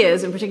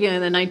ideas, and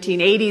particularly in the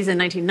 1980s and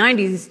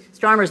 1990s,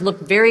 astronomers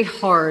looked very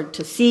hard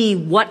to see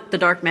what the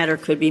dark matter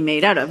could be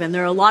made out of. And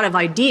there are a lot of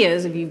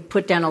ideas. If you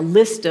put down a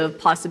list of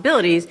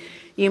possibilities,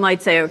 you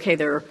might say, okay,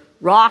 there are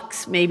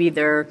rocks, maybe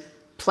there are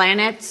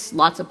planets,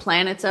 lots of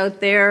planets out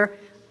there.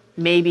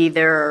 Maybe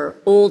there are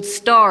old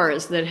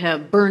stars that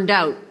have burned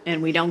out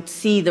and we don't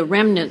see the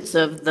remnants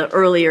of the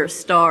earlier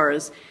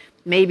stars.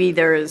 Maybe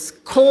there is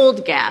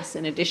cold gas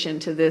in addition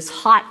to this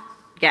hot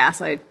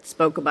gas I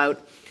spoke about.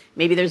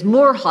 Maybe there's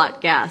more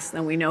hot gas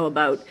than we know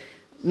about.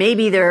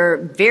 Maybe they're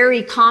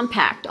very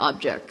compact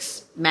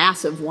objects,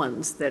 massive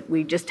ones that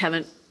we just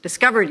haven't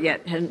discovered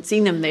yet, haven't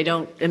seen them, they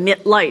don't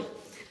emit light.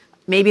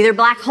 Maybe they're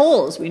black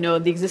holes. We know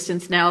of the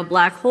existence now of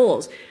black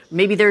holes.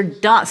 Maybe they're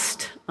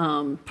dust,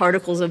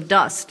 particles of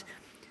dust.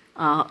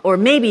 Or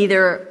maybe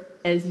they're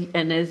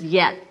as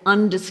yet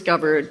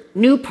undiscovered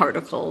new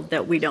particle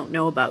that we don't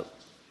know about.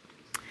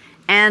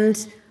 And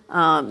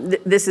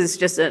this is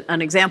just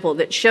an example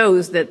that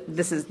shows that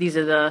these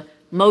are the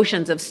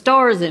motions of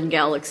stars in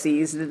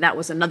galaxies. That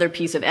was another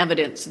piece of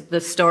evidence. The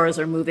stars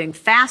are moving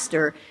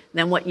faster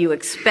than what you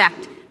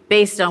expect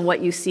based on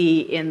what you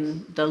see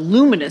in the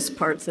luminous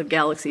parts of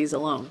galaxies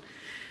alone.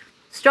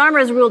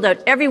 Astronomers ruled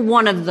out every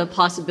one of the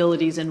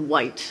possibilities in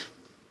white.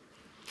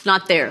 It's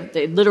not there.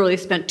 They literally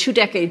spent 2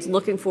 decades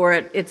looking for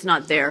it. It's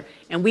not there.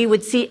 And we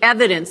would see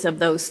evidence of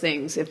those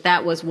things if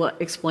that was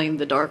what explained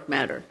the dark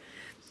matter.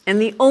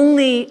 And the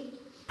only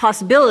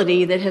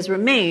possibility that has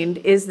remained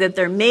is that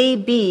there may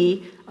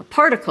be a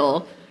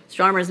particle.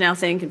 Astronomers now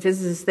think, and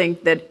physicists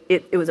think, that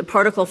it was a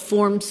particle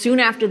formed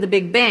soon after the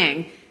Big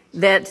Bang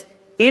that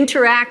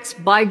interacts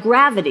by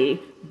gravity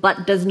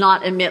but does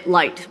not emit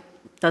light.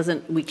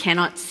 We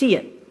cannot see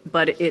it,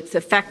 but its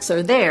effects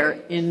are there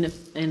in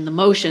the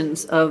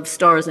motions of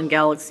stars and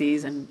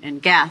galaxies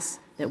and gas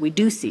that we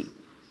do see.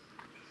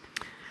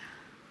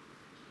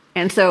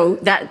 And so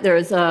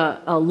there's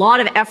a lot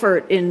of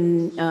effort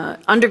in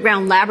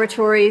underground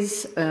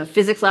laboratories,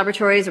 physics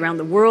laboratories around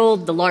the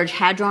world, the Large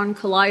Hadron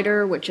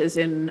Collider, which is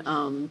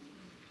in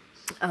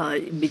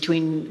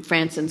between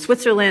France and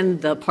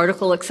Switzerland, the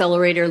particle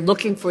accelerator,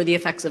 looking for the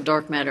effects of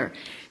dark matter.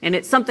 And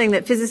it's something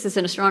that physicists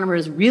and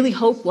astronomers really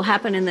hope will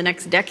happen in the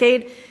next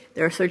decade.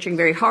 They're searching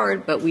very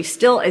hard, but we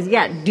still, as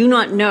yet, do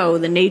not know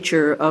the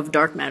nature of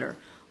dark matter,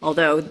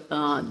 although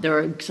there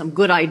are some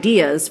good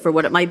ideas for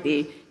what it might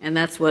be, and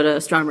that's what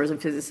astronomers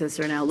and physicists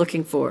are now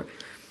looking for.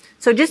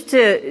 So just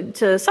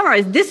to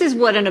summarize, this is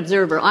what I'm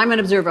an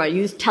observer, I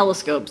use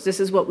telescopes. This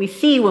is what we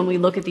see when we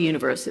look at the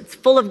universe. It's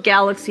full of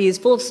galaxies,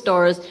 full of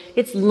stars.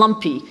 It's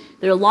lumpy.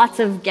 There are lots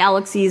of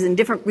galaxies in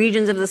different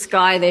regions of the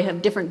sky. They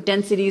have different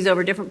densities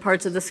over different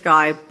parts of the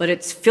sky, but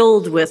it's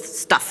filled with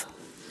stuff.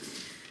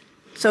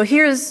 So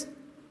here's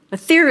a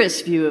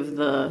theorist's view of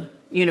the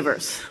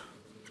universe.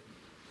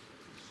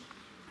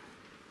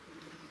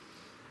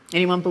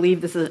 Anyone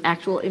believe this is an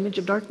actual image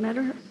of dark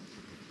matter?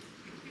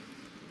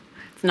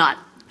 It's not.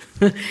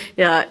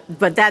 Yeah,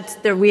 but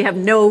we have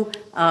no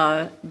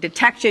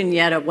detection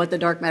yet of what the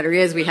dark matter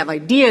is. We have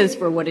ideas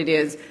for what it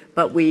is,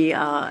 but we,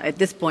 at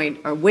this point,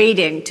 are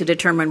waiting to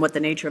determine what the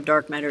nature of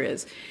dark matter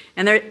is.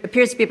 And there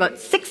appears to be about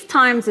 6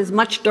 times as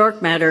much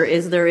dark matter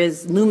as there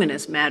is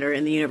luminous matter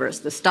in the universe,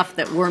 the stuff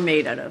that we're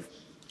made out of.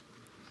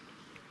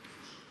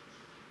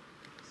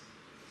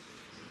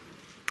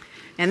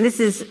 And this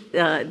is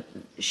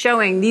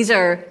showing, these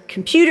are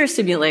computer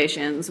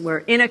simulations where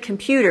in a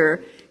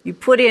computer you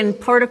put in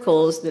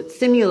particles that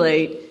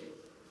simulate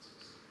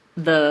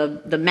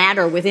the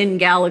matter within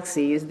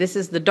galaxies. This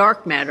is the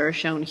dark matter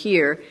shown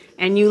here.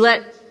 And you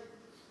let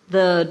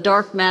the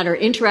dark matter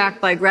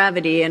interact by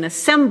gravity and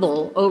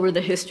assemble over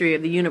the history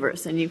of the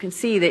universe. And you can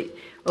see that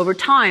over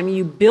time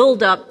you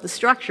build up the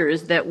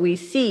structures that we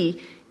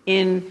see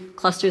in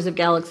clusters of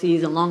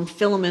galaxies and long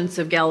filaments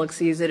of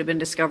galaxies that have been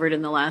discovered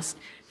in the last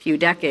few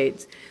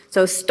decades.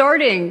 So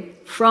starting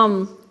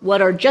from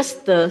what are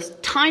just the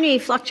tiny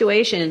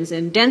fluctuations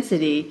in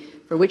density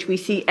for which we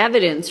see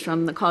evidence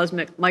from the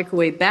cosmic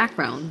microwave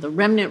background, the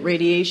remnant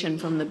radiation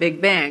from the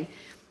Big Bang,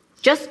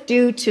 just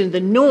due to the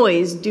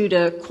noise due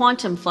to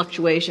quantum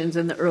fluctuations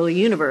in the early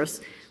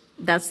universe,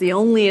 that's the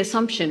only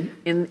assumption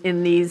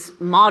in these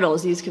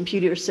models, these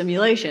computer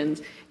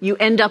simulations, you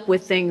end up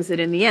with things that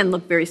in the end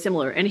look very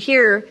similar. And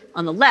here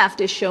on the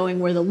left is showing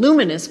where the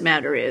luminous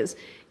matter is.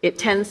 It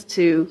tends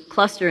to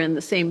cluster in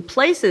the same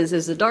places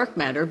as the dark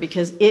matter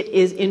because it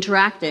is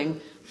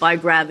interacting by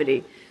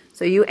gravity.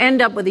 So you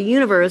end up with a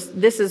universe,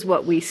 this is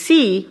what we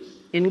see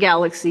in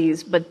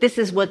galaxies, but this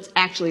is what's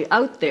actually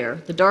out there,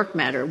 the dark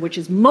matter, which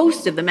is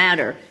most of the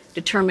matter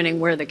determining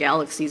where the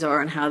galaxies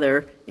are and how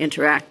they're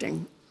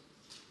interacting.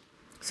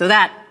 So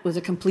that was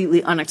a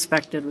completely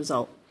unexpected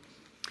result.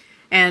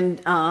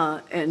 And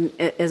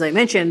as I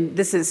mentioned,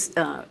 this is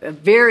a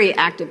very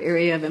active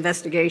area of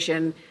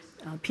investigation.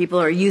 People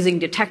are using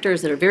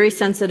detectors that are very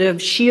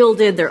sensitive,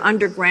 shielded. They're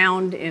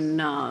underground in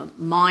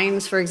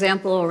mines, for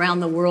example, around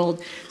the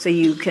world. So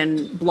you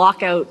can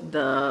block out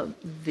the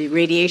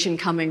radiation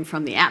coming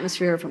from the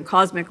atmosphere, from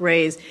cosmic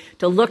rays,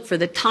 to look for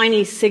the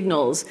tiny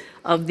signals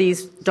of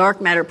these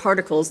dark matter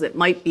particles that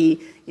might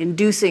be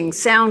inducing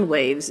sound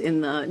waves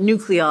in the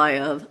nuclei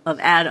of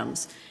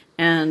atoms.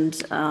 And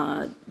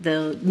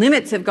the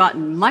limits have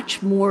gotten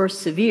much more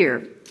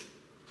severe.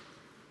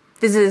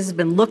 Physicists have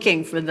been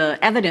looking for the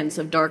evidence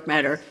of dark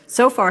matter.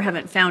 So far,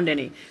 haven't found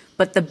any.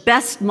 But the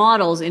best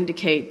models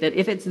indicate that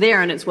if it's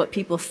there and it's what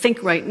people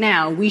think right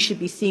now, we should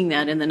be seeing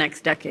that in the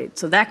next decade.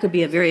 So that could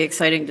be a very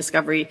exciting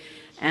discovery,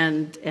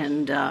 and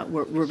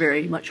we're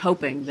very much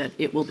hoping that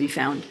it will be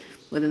found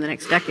within the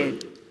next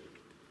decade.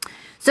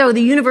 So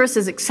the universe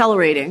is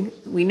accelerating.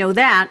 We know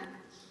that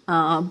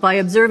by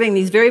observing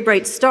these very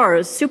bright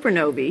stars,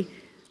 supernovae.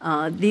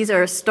 These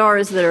are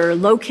stars that are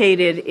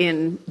located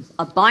in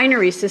a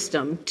binary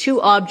system, two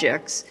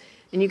objects.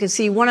 And you can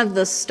see one of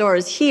the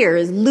stars here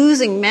is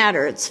losing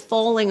matter. It's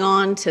falling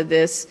onto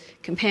this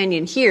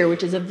companion here,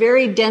 which is a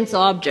very dense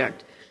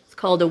object. It's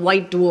called a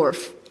white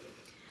dwarf.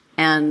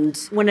 And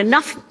when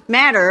enough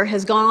matter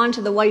has gone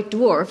onto the white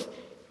dwarf,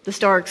 the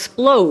star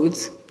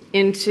explodes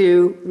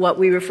into what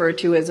we refer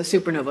to as a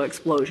supernova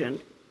explosion.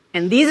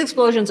 And these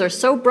explosions are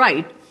so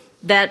bright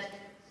that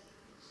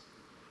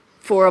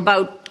for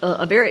about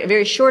a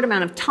very short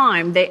amount of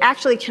time, they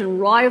actually can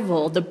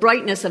rival the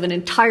brightness of an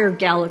entire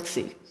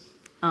galaxy,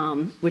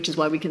 which is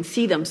why we can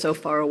see them so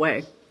far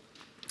away.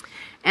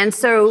 And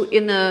so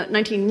in the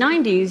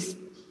 1990s,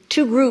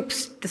 two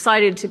groups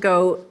decided to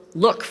go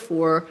look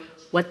for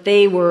what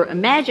they were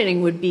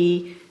imagining would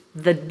be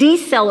the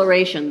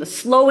deceleration, the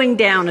slowing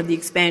down of the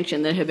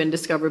expansion that had been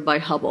discovered by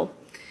Hubble.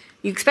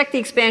 You expect the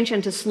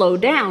expansion to slow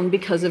down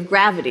because of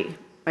gravity,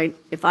 right?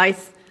 If I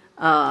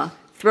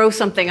throw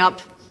something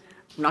up,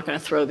 I'm not going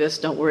to throw this,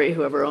 don't worry,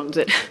 whoever owns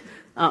it.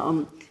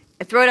 I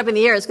throw it up in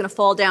the air, it's going to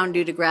fall down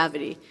due to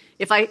gravity.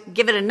 If I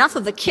give it enough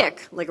of a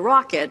kick, like a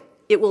rocket,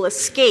 it will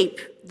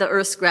escape the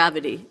Earth's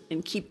gravity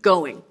and keep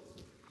going.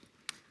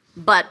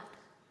 But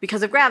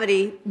because of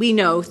gravity, we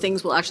know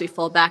things will actually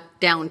fall back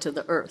down to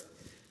the Earth.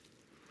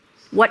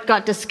 What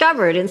got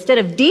discovered, instead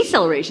of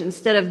deceleration,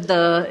 instead of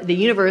the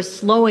universe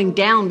slowing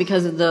down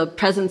because of the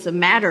presence of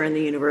matter in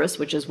the universe,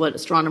 which is what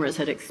astronomers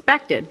had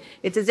expected,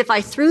 it's as if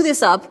I threw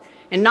this up,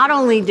 and not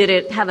only did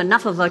it have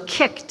enough of a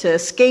kick to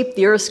escape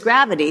the Earth's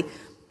gravity,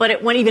 but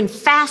it went even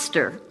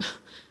faster,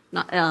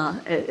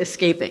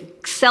 escaping,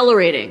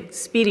 accelerating,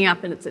 speeding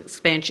up in its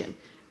expansion.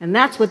 And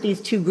that's what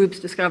these two groups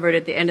discovered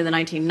at the end of the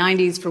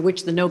 1990s, for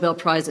which the Nobel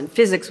Prize in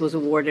Physics was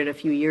awarded a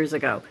few years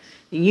ago.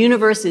 The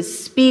universe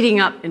is speeding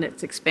up in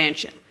its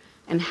expansion.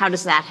 And how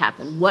does that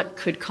happen? What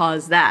could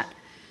cause that?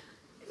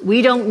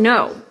 We don't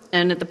know.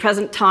 And at the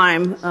present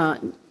time,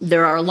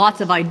 there are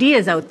lots of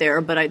ideas out there,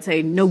 but I'd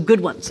say no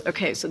good ones.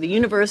 Okay, so the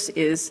universe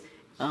is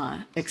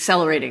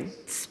accelerating,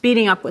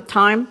 speeding up with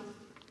time.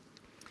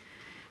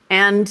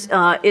 And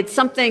it's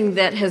something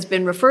that has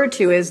been referred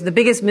to as the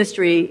biggest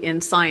mystery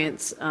in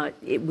science.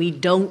 We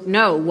don't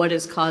know what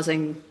is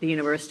causing the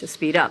universe to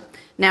speed up.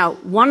 Now,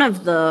 one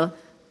of the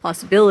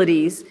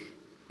possibilities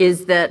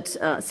is that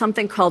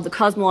something called the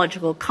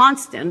cosmological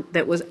constant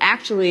that was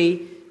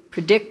actually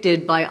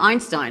predicted by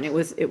Einstein. It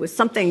was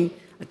something,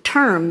 a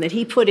term that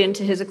he put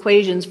into his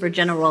equations for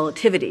general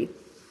relativity.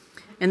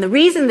 And the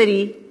reason that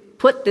he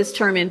put this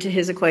term into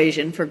his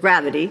equation for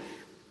gravity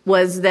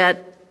was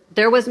that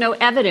there was no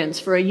evidence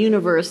for a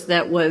universe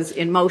that was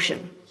in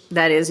motion.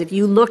 That is, if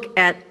you look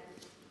at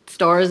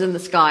stars in the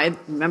sky,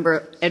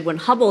 remember Edwin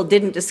Hubble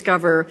didn't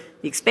discover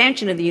the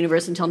expansion of the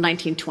universe until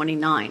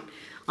 1929.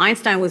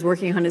 Einstein was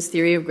working on his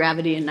theory of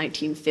gravity in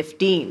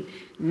 1915.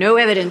 No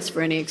evidence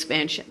for any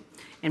expansion.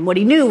 And what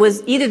he knew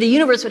was either the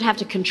universe would have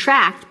to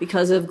contract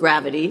because of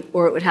gravity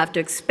or it would have to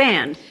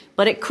expand,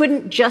 but it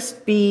couldn't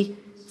just be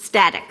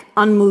static,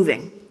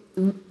 unmoving.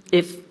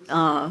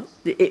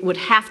 It would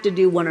have to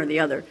do one or the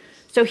other.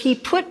 So he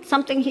put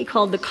something he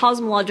called the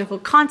cosmological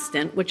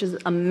constant, which is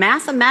a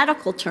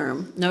mathematical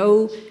term,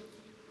 no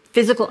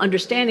physical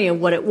understanding of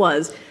what it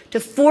was, to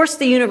force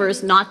the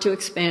universe not to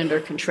expand or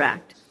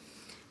contract.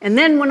 And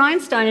then when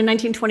Einstein in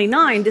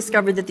 1929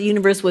 discovered that the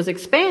universe was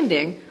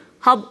expanding,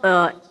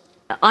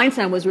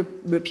 Einstein was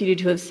reputed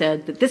to have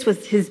said that this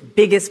was his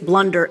biggest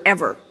blunder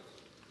ever.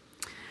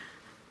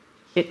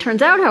 It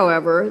turns out,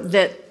 however,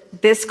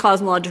 that this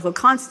cosmological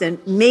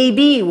constant may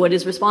be what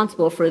is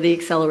responsible for the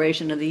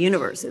acceleration of the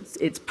universe.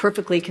 It's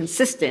perfectly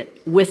consistent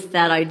with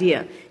that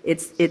idea.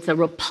 It's a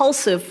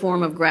repulsive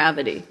form of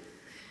gravity.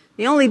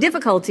 The only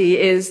difficulty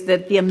is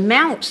that the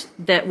amount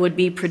that would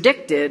be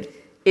predicted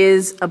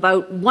is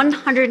about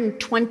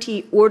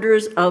 120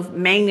 orders of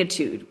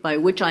magnitude, by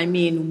which I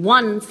mean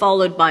 1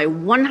 followed by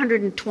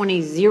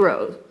 120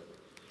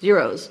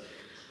 zeros.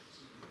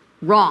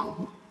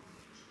 Wrong.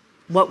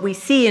 What we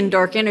see in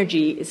dark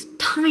energy is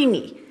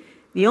tiny.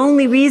 The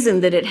only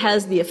reason that it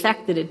has the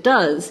effect that it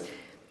does,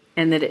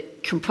 and that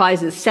it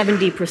comprises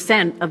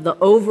 70% of the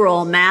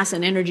overall mass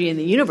and energy in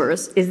the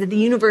universe, is that the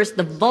universe,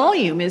 the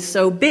volume is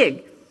so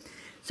big.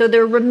 So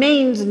there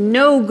remains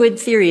no good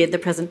theory at the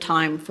present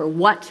time for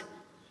what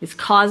is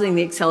causing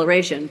the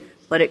acceleration,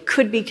 but it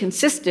could be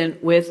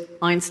consistent with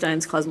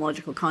Einstein's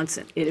cosmological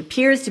constant. It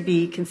appears to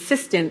be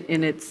consistent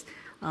in its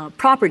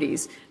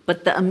properties,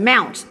 but the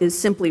amount is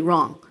simply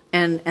wrong,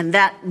 and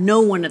that no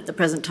one at the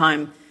present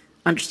time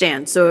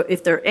understand. So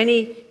if there are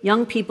any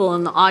young people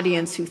in the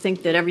audience who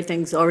think that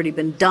everything's already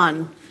been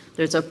done,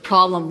 there's a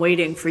problem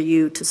waiting for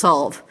you to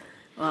solve,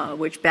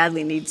 which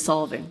badly needs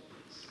solving.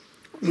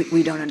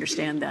 We don't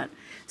understand that.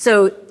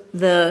 So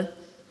the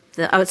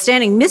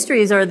outstanding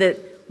mysteries are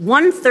that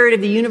 1/3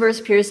 of the universe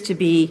appears to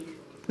be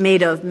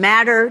made of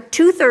matter,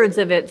 2/3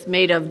 of it's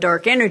made of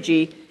dark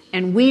energy,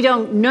 and we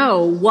don't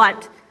know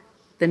what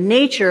the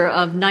nature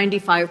of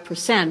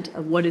 95%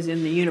 of what is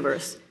in the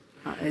universe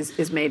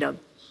is made of.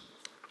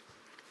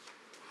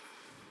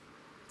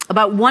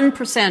 About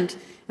 1%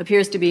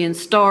 appears to be in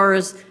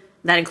stars.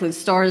 That includes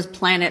stars,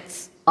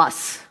 planets,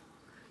 us.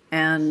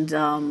 And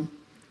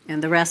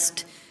the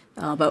rest,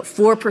 about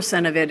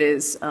 4% of it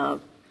is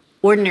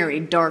ordinary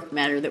dark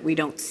matter that we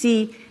don't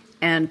see,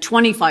 and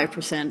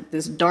 25%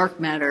 this dark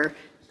matter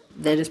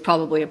that is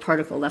probably a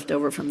particle left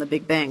over from the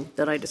Big Bang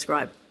that I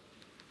described.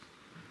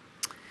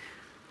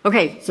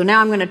 Okay, so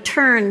now I'm going to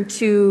turn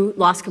to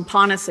Las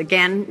Campanas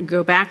again,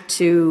 go back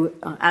to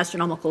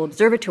astronomical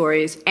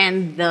observatories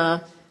and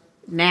the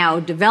now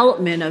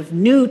development of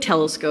new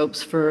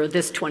telescopes for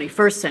this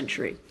 21st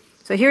century.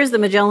 So here's the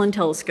Magellan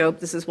telescope.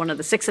 This is one of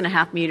the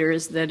 6.5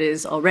 meters that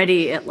is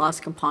already at Las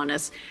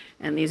Campanas,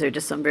 and these are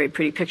just some very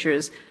pretty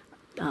pictures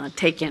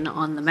taken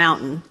on the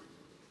mountain.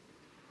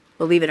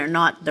 Believe it or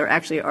not, there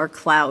actually are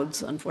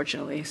clouds,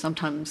 unfortunately.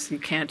 Sometimes you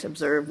can't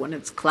observe when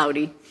it's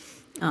cloudy.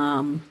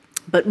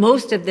 But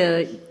most of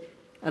the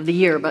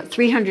year, about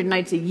 300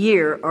 nights a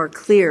year, are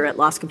clear at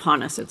Las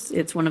Campanas.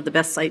 It's one of the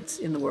best sites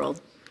in the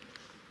world.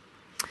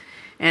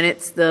 And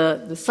it's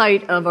the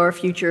site of our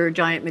future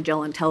Giant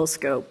Magellan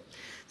telescope.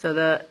 So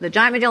the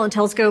Giant Magellan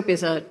telescope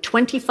is a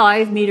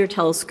 25-meter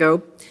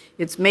telescope.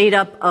 It's made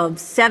up of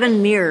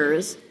 7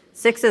 mirrors,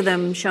 6 of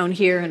them shown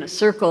here in a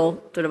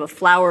circle, sort of a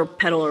flower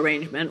petal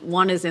arrangement.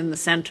 1 is in the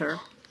center.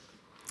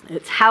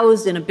 It's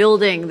housed in a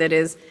building that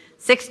is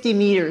 60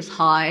 meters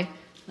high.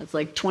 That's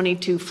like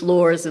 22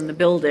 floors in the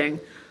building.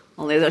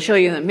 Only, as I'll show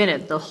you in a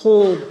minute, the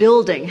whole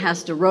building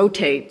has to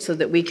rotate so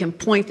that we can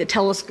point the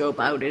telescope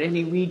out at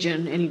any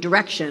region, any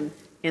direction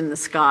in the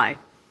sky.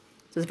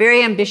 So it's a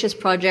very ambitious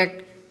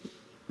project.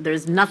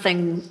 There's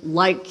nothing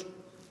like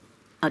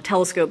a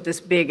telescope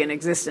this big in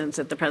existence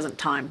at the present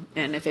time.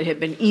 And if it had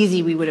been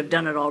easy, we would have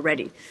done it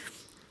already.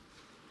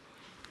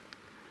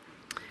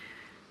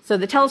 So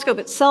the telescope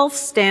itself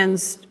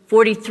stands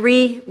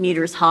 43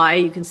 meters high.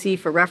 You can see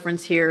for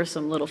reference here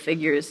some little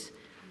figures.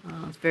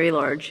 It's very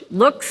large.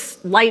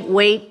 Looks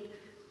lightweight,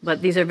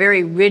 but these are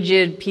very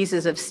rigid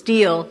pieces of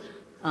steel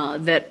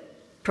that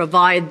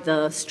provide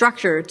the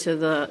structure to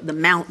the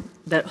mount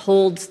that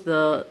holds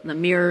the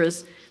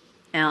mirrors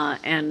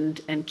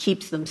and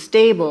keeps them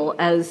stable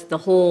as the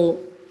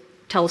whole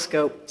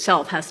telescope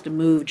itself has to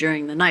move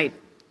during the night.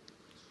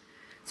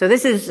 So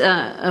this is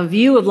a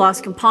view of Las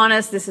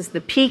Campanas. This is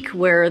the peak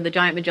where the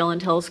Giant Magellan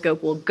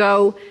telescope will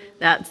go.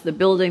 That's the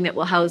building that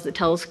will house the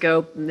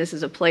telescope. And this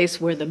is a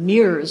place where the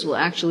mirrors will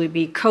actually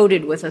be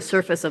coated with a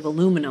surface of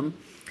aluminum.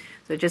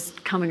 So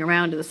just coming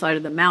around to the side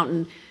of the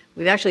mountain,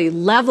 we've actually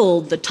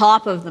leveled the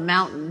top of the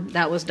mountain.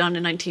 That was done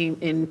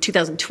in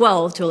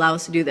 2012 to allow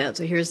us to do that.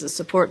 So here's the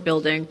support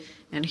building,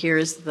 and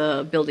here's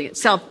the building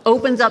itself.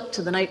 Opens up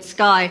to the night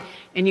sky,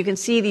 and you can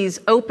see these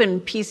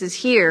open pieces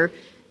here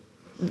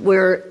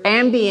where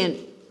ambient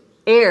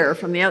air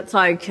from the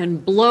outside can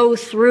blow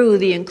through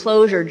the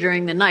enclosure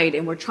during the night,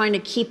 and we're trying to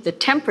keep the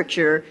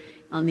temperature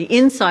on the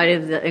inside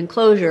of the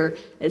enclosure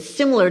as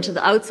similar to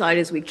the outside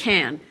as we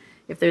can.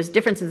 If there's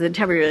differences in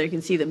temperature, you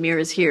can see the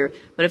mirrors here,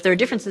 but if there are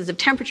differences of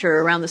temperature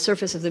around the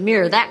surface of the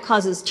mirror, that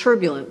causes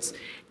turbulence,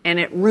 and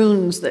it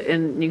ruins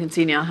and you can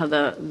see now how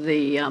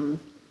the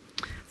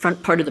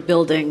front part of the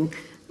building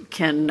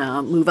can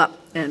move up,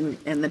 and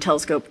the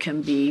telescope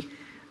can be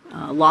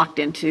locked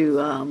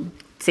into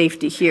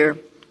safety here.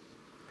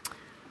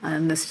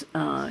 And this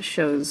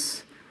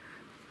shows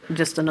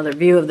just another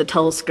view of the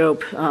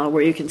telescope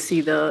where you can see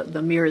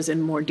the mirrors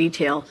in more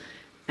detail.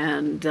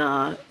 And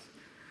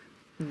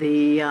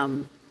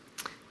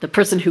the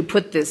person who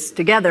put this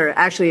together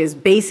actually is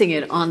basing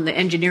it on the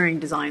engineering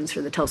designs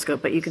for the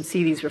telescope. But you can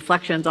see these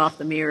reflections off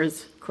the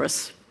mirrors. Of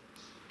course,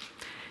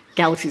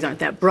 galaxies aren't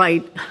that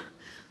bright.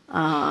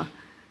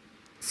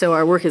 So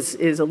our work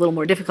is a little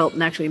more difficult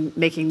in actually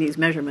making these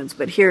measurements.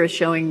 But here is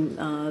showing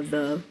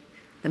the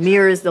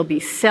mirrors. There'll be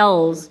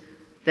cells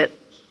that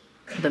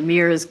the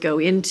mirrors go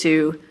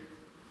into.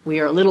 We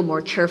are a little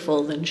more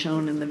careful than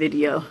shown in the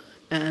video,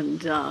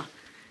 and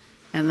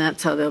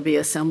that's how they'll be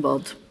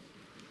assembled.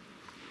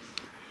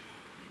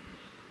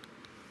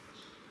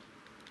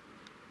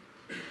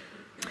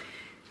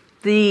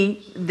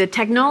 The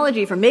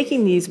technology for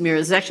making these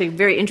mirrors is actually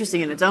very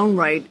interesting in its own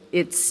right.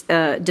 It's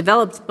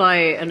developed by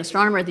an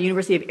astronomer at the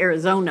University of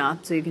Arizona,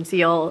 so you can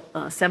see all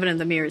 7 of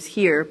the mirrors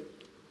here.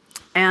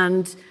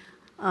 And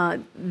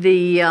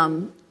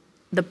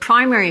the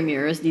primary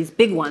mirrors, these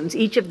big ones,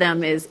 each of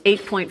them is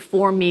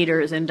 8.4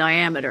 meters in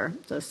diameter,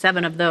 so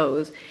 7 of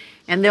those.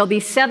 And there'll be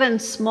 7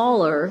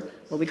 smaller,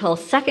 what we call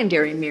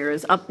secondary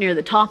mirrors, up near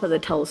the top of the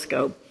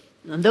telescope.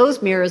 And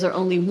those mirrors are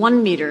only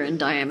 1 meter in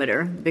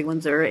diameter. The big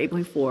ones are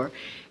 8.4.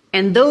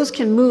 And those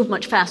can move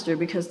much faster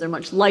because they're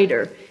much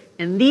lighter.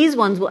 And these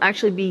ones will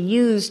actually be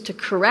used to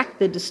correct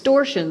the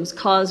distortions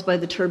caused by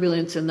the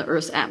turbulence in the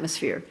Earth's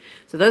atmosphere.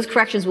 So those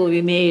corrections will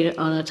be made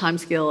on a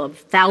timescale of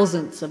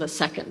thousandths of a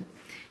second.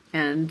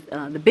 And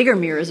the bigger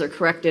mirrors are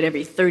corrected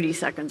every 30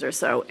 seconds or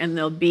so. And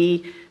there'll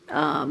be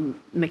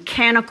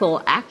mechanical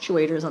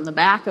actuators on the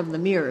back of the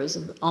mirrors,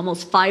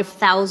 almost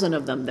 5,000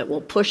 of them, that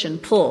will push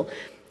and pull.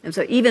 And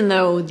so even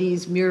though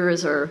these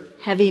mirrors are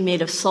heavy,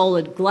 made of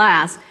solid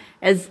glass,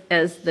 as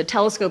the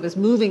telescope is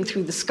moving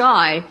through the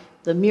sky,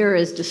 the mirror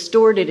is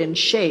distorted in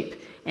shape.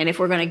 And if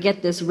we're going to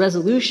get this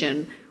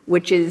resolution,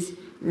 which is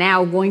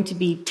now going to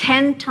be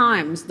 10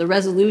 times the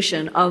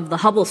resolution of the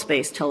Hubble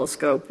Space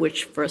Telescope,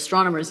 which for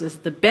astronomers is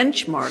the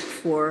benchmark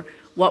for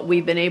what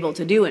we've been able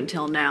to do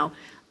until now,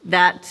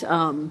 that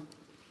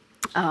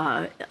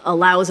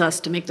allows us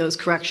to make those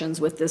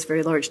corrections with this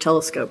very large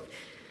telescope,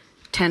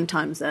 10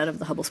 times that of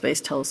the Hubble Space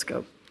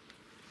Telescope.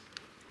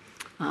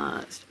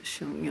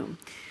 Showing you.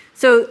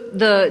 So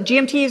the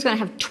GMT is going to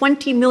have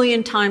 20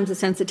 million times the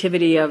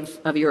sensitivity of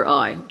your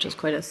eye, which is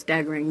quite a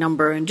staggering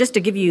number. And just to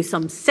give you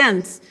some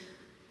sense,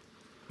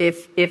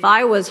 if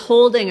I was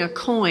holding a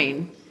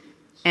coin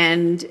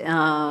and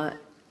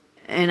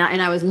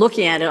I was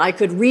looking at it, I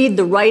could read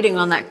the writing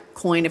on that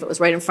coin. If it was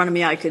right in front of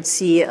me, I could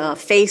see a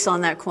face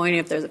on that coin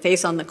if there's a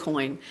face on the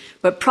coin.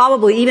 But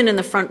probably even in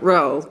the front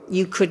row,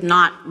 you could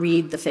not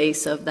read the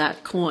face of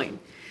that coin.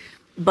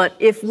 But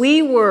if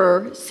we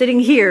were sitting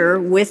here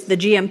with the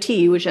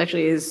GMT, which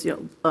actually is,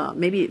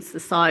 maybe it's the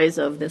size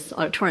of this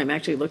auditorium,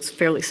 actually looks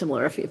fairly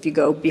similar if you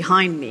go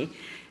behind me,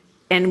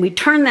 and we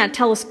turn that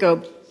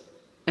telescope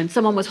and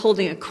someone was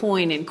holding a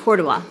coin in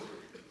Cordoba,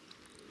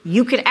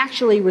 you could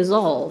actually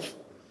resolve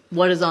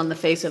what is on the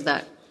face of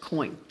that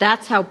coin.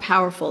 That's how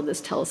powerful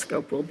this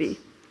telescope will be.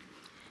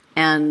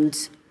 And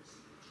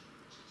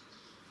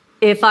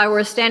if I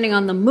were standing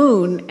on the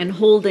moon and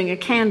holding a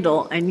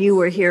candle and you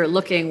were here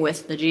looking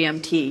with the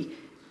GMT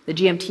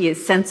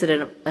is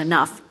sensitive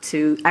enough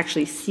to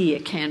actually see a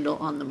candle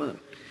on the moon.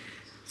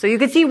 So you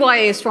can see why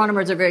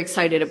astronomers are very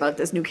excited about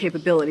this new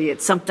capability.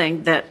 It's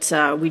something that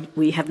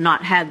we have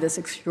not had this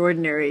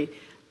extraordinary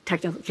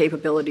technical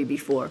capability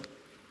before.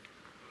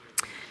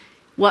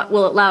 What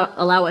will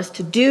allow us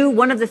to do?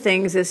 One of the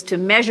things is to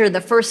measure the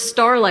first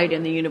starlight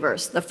in the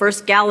universe, the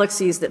first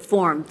galaxies that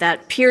formed,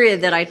 that period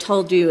that I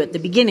told you at the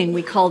beginning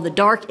we call the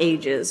dark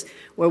ages,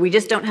 where we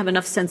just don't have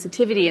enough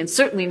sensitivity and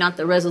certainly not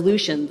the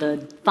resolution,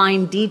 the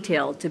fine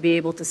detail to be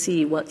able to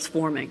see what's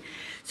forming.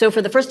 So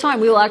for the first time,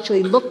 we will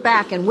actually look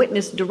back and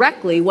witness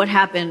directly what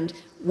happened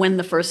when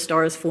the first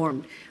stars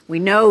formed. We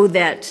know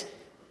that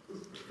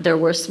there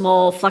were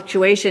small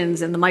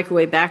fluctuations in the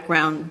microwave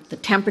background, the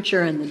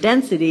temperature and the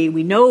density.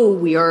 We know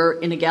we are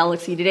in a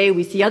galaxy today.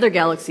 We see other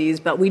galaxies,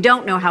 but we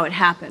don't know how it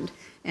happened.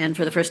 And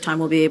for the first time,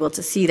 we'll be able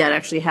to see that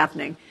actually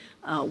happening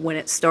when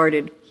it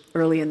started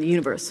early in the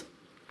universe.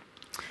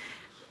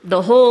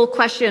 The whole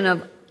question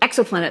of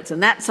exoplanets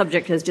and that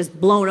subject has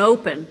just blown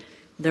open.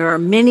 There are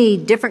many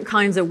different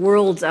kinds of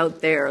worlds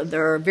out there.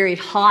 There are very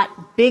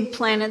hot, big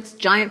planets,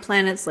 giant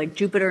planets like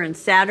Jupiter and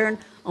Saturn,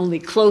 only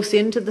close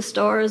into the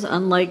stars,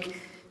 unlike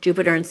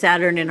Jupiter and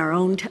Saturn in our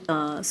own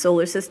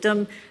solar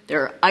system.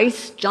 There are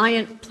ice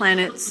giant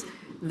planets.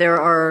 There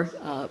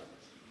are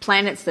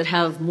planets that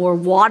have more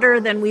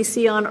water than we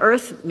see on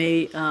Earth,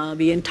 may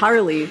be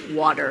entirely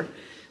water.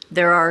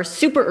 There are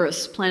super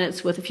Earths,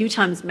 planets with a few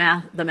times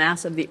the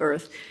mass of the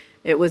Earth.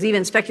 It was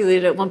even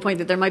speculated at one point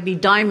that there might be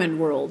diamond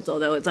worlds,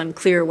 although it's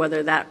unclear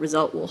whether that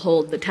result will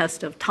hold the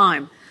test of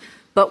time.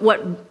 But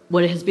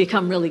what has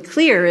become really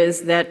clear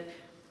is that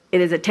it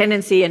is a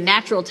tendency, a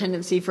natural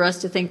tendency for us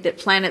to think that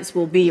planets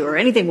will be, or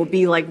anything will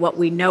be like what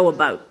we know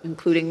about,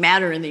 including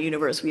matter in the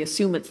universe. We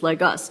assume it's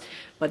like us.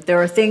 But there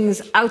are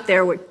things out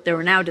there that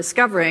we're now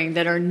discovering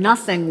that are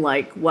nothing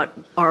like what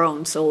our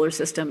own solar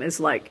system is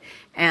like.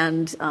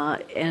 And I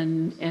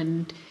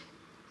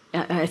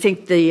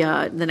think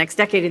the next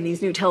decade in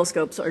these new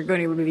telescopes are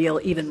going to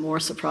reveal even more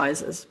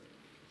surprises.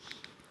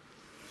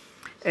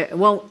 It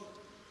won't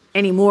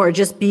anymore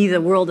just be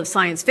the world of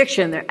science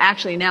fiction. There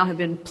actually now have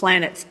been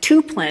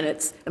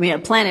a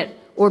planet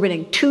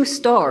orbiting two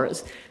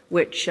stars,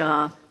 which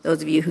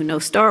those of you who know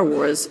Star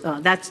Wars,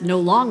 that's no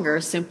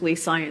longer simply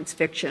science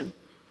fiction.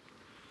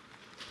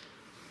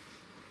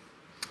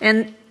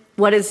 And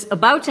what is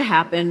about to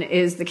happen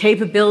is the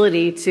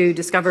capability to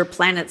discover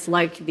planets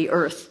like the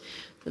Earth.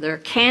 There are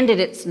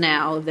candidates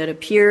now that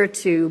appear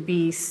to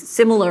be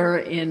similar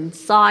in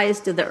size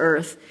to the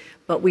Earth,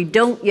 but we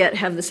don't yet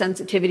have the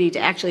sensitivity to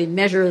actually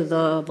measure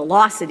the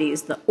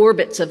velocities, the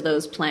orbits of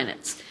those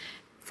planets,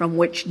 from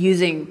which,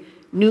 using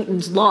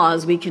Newton's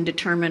laws, we can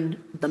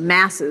determine the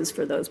masses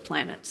for those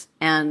planets.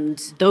 And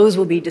those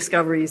will be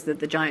discoveries that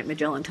the Giant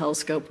Magellan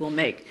Telescope will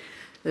make.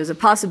 There's a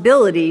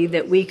possibility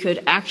that we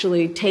could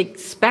actually take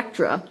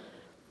spectra,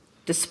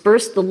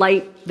 disperse the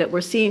light that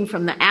we're seeing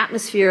from the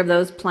atmosphere of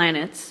those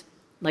planets,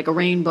 like a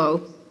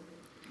rainbow,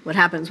 what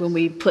happens when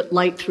we put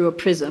light through a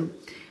prism,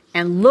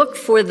 and look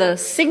for the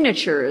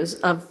signatures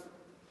of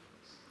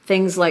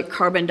things like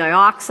carbon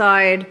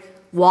dioxide,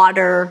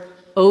 water,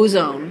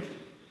 ozone,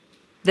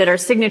 that are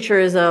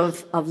signatures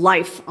of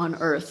life on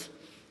Earth.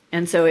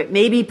 And so it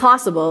may be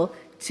possible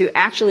to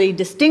actually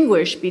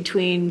distinguish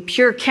between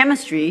pure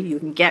chemistry. You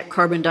can get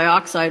carbon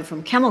dioxide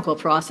from chemical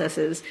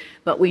processes,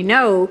 but we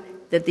know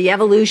that the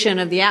evolution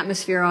of the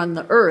atmosphere on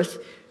the Earth,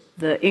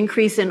 the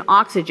increase in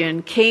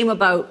oxygen, came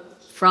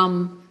about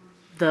from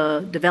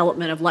the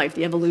development of life,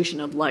 the evolution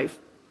of life.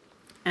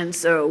 And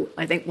so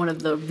I think one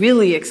of the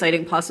really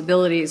exciting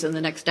possibilities in the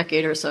next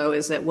decade or so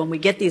is that when we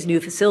get these new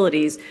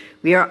facilities,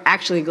 we are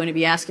actually going to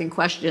be asking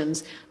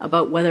questions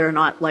about whether or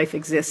not life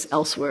exists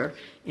elsewhere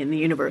in the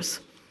universe,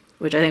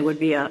 which I think would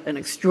be an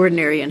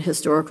extraordinary and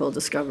historical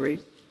discovery.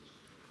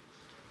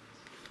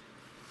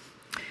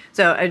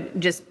 So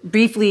just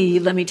briefly,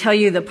 let me tell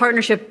you, the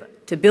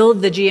partnership to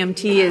build the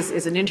GMT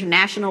is an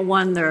international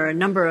one. There are a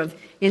number of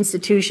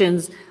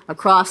institutions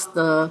across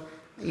the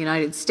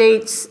United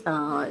States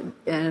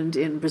and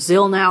in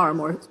Brazil now, our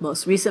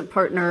most recent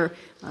partner.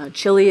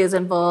 Chile is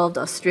involved,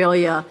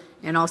 Australia,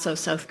 and also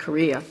South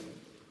Korea.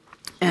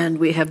 And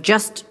we have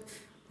just,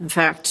 in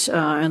fact,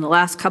 in the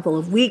last couple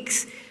of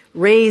weeks,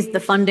 raised the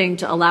funding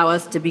to allow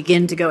us to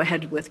begin to go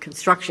ahead with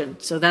construction.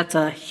 So that's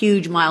a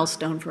huge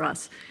milestone for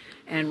us.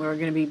 And we're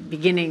going to be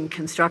beginning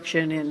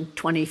construction in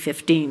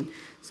 2015.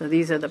 So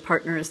these are the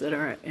partners that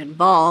are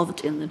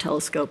involved in the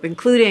telescope,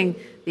 including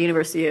the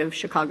University of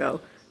Chicago,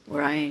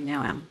 where I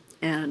now am,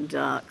 and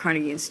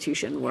Carnegie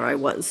Institution, where I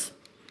was.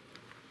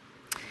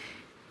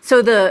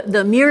 So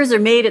the mirrors are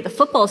made at the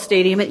football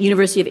stadium at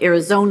University of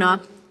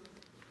Arizona.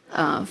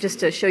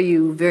 Just to show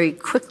you very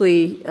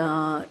quickly,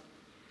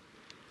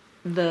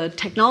 the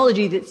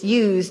technology that's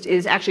used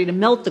is actually to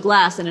melt the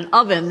glass in an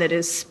oven that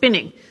is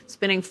spinning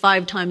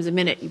 5 times a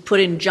minute. You put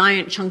in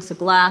giant chunks of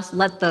glass,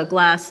 let the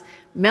glass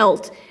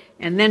melt,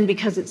 and then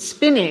because it's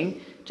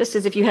spinning, just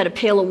as if you had a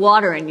pail of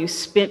water and you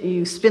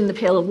spin the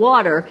pail of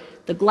water,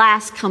 the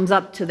glass comes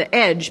up to the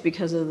edge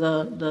because of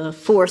the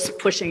force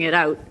pushing it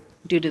out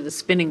due to the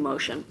spinning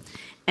motion.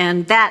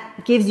 And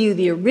that gives you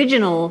the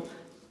original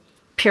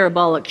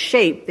parabolic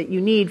shape that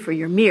you need for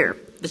your mirror.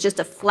 It's just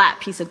a flat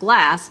piece of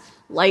glass,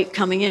 light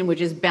coming in,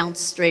 which is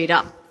bounced straight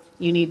up.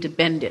 You need to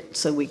bend it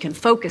so we can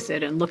focus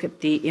it and look at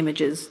the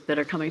images that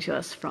are coming to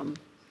us from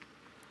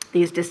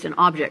these distant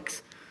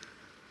objects.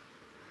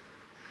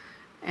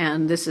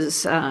 And this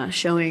is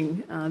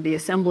showing the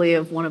assembly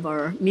of one of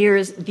our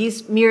mirrors.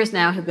 These mirrors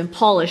now have been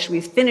polished.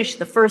 We've finished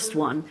the first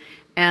one,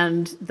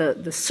 and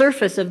the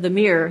surface of the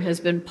mirror has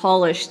been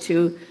polished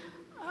to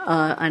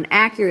an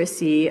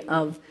accuracy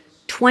of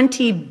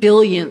 20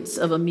 billionths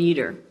of a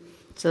meter.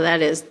 So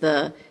that is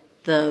the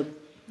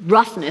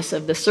roughness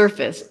of the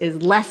surface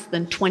is less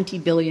than 20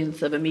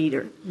 billionths of a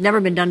meter. Never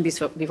been done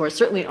before,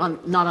 certainly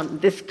not on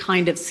this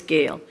kind of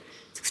scale.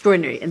 It's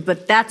extraordinary.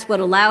 But that's what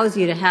allows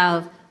you to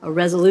have a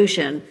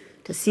resolution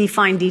to see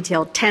fine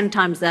detail 10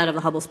 times that of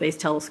the Hubble Space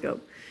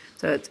Telescope.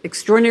 So it's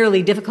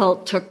extraordinarily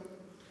difficult. Took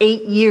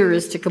 8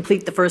 years to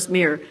complete the first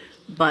mirror,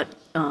 but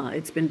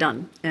it's been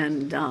done.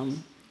 And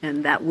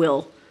that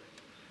will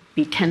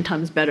be 10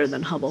 times better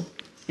than Hubble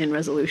in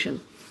resolution.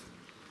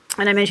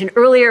 And I mentioned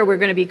earlier we're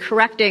going to be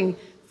correcting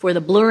for the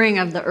blurring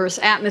of the Earth's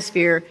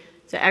atmosphere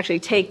to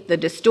actually take the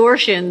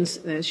distortions,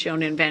 as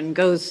shown in Van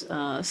Gogh's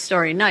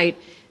Starry Night,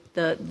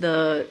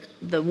 the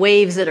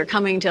waves that are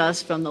coming to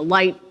us from the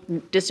light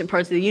distant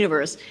parts of the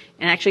universe,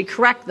 and actually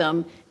correct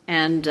them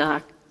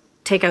and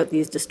take out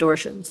these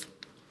distortions.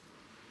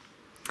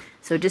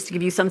 So just to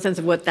give you some sense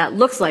of what that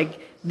looks like,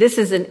 this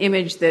is an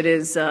image that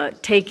is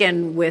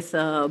taken with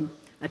a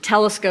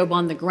telescope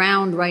on the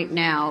ground right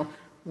now,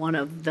 one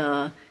of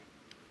the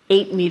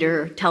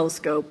 8-meter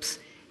telescopes,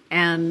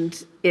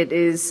 and it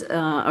is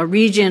a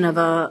region of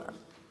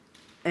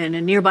in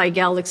a nearby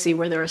galaxy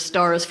where there are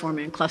stars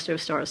forming, a cluster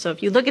of stars. So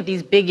if you look at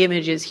these big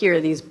images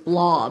here, these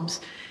blobs,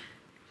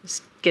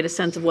 just get a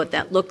sense of what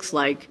that looks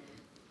like.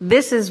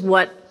 This is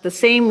what the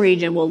same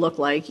region will look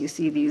like. You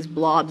see these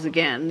blobs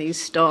again,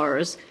 these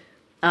stars,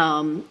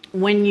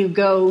 when you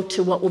go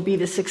to what will be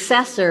the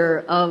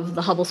successor of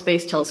the Hubble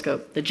Space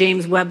Telescope, the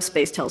James Webb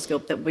Space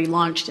Telescope that we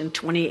launched in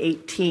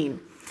 2018.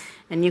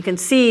 And you can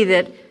see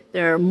that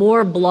there are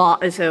more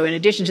blobs. So in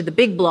addition to the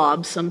big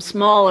blobs, some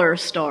smaller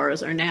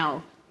stars are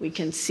now, we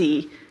can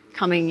see,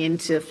 coming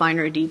into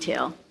finer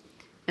detail.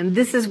 And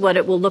this is what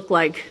it will look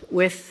like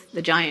with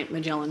the Giant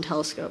Magellan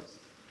Telescope.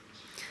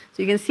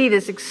 So you can see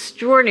this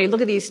extraordinary,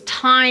 look at these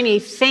tiny,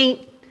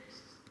 faint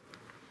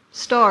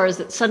stars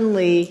that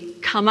suddenly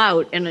come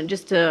out. And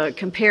just to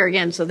compare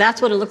again, so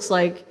that's what it looks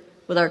like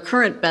with our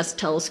current best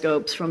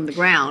telescopes from the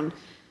ground.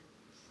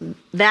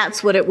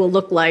 That's what it will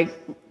look like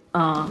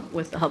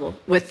with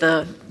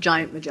the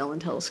Giant Magellan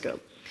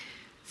Telescope.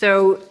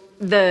 So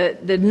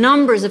the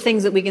numbers of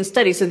things that we can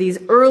study, so these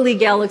early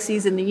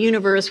galaxies in the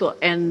universe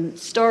and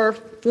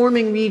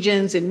star-forming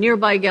regions in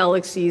nearby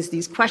galaxies,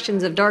 these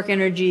questions of dark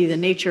energy, the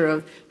nature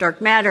of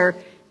dark matter,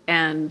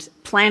 and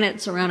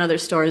planets around other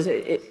stars,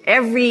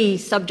 every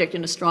subject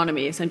in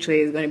astronomy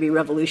essentially is going to be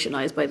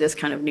revolutionized by this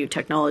kind of new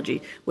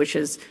technology, which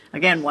is,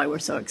 again, why we're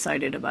so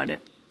excited about it.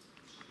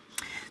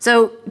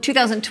 So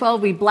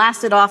 2012, we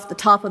blasted off the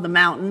top of the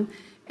mountain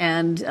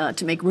and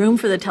to make room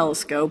for the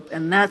telescope,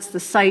 and that's the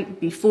site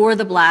before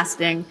the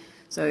blasting.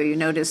 So you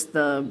notice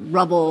the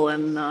rubble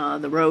and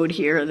the road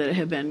here that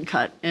have been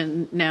cut.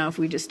 And now if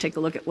we just take a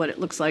look at what it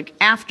looks like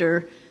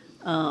after,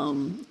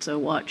 so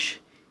watch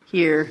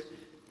here.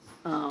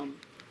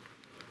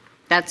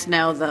 That's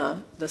now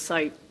the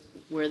site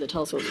where the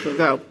telescopes will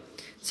go.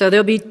 So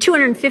there'll be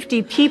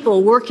 250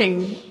 people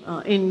working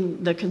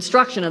in the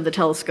construction of the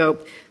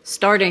telescope,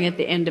 starting at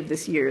the end of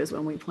this year is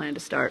when we plan to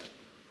start.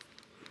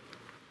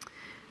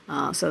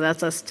 So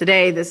that's us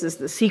today. This is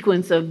the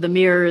sequence of the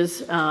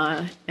mirrors,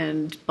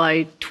 and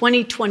by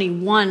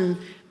 2021,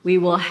 we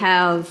will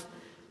have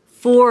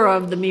 4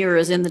 of the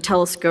mirrors in the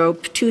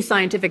telescope, 2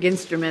 scientific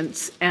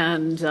instruments,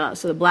 and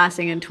so the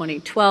blasting in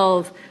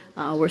 2012.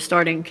 We're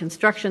starting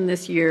construction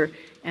this year,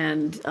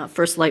 and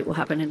first light will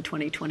happen in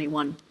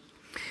 2021.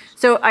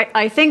 So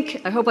I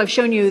hope I've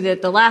shown you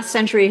that the last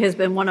century has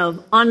been one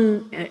of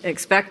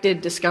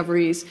unexpected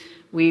discoveries.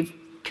 We've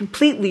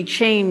completely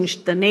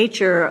changed the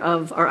nature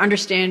of our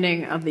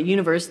understanding of the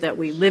universe that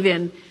we live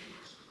in,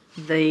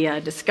 the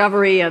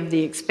discovery of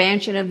the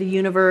expansion of the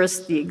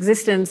universe, the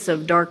existence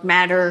of dark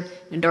matter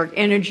and dark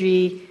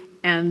energy,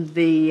 and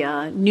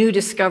the new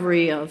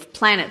discovery of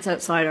planets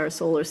outside our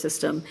solar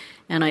system.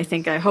 And I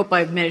hope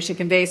I've managed to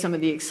convey some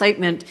of the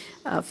excitement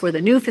for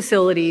the new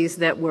facilities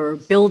that we're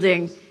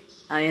building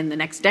in the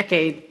next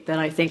decade that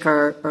I think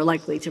are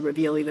likely to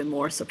reveal even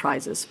more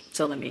surprises.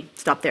 So let me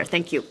stop there.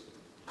 Thank you.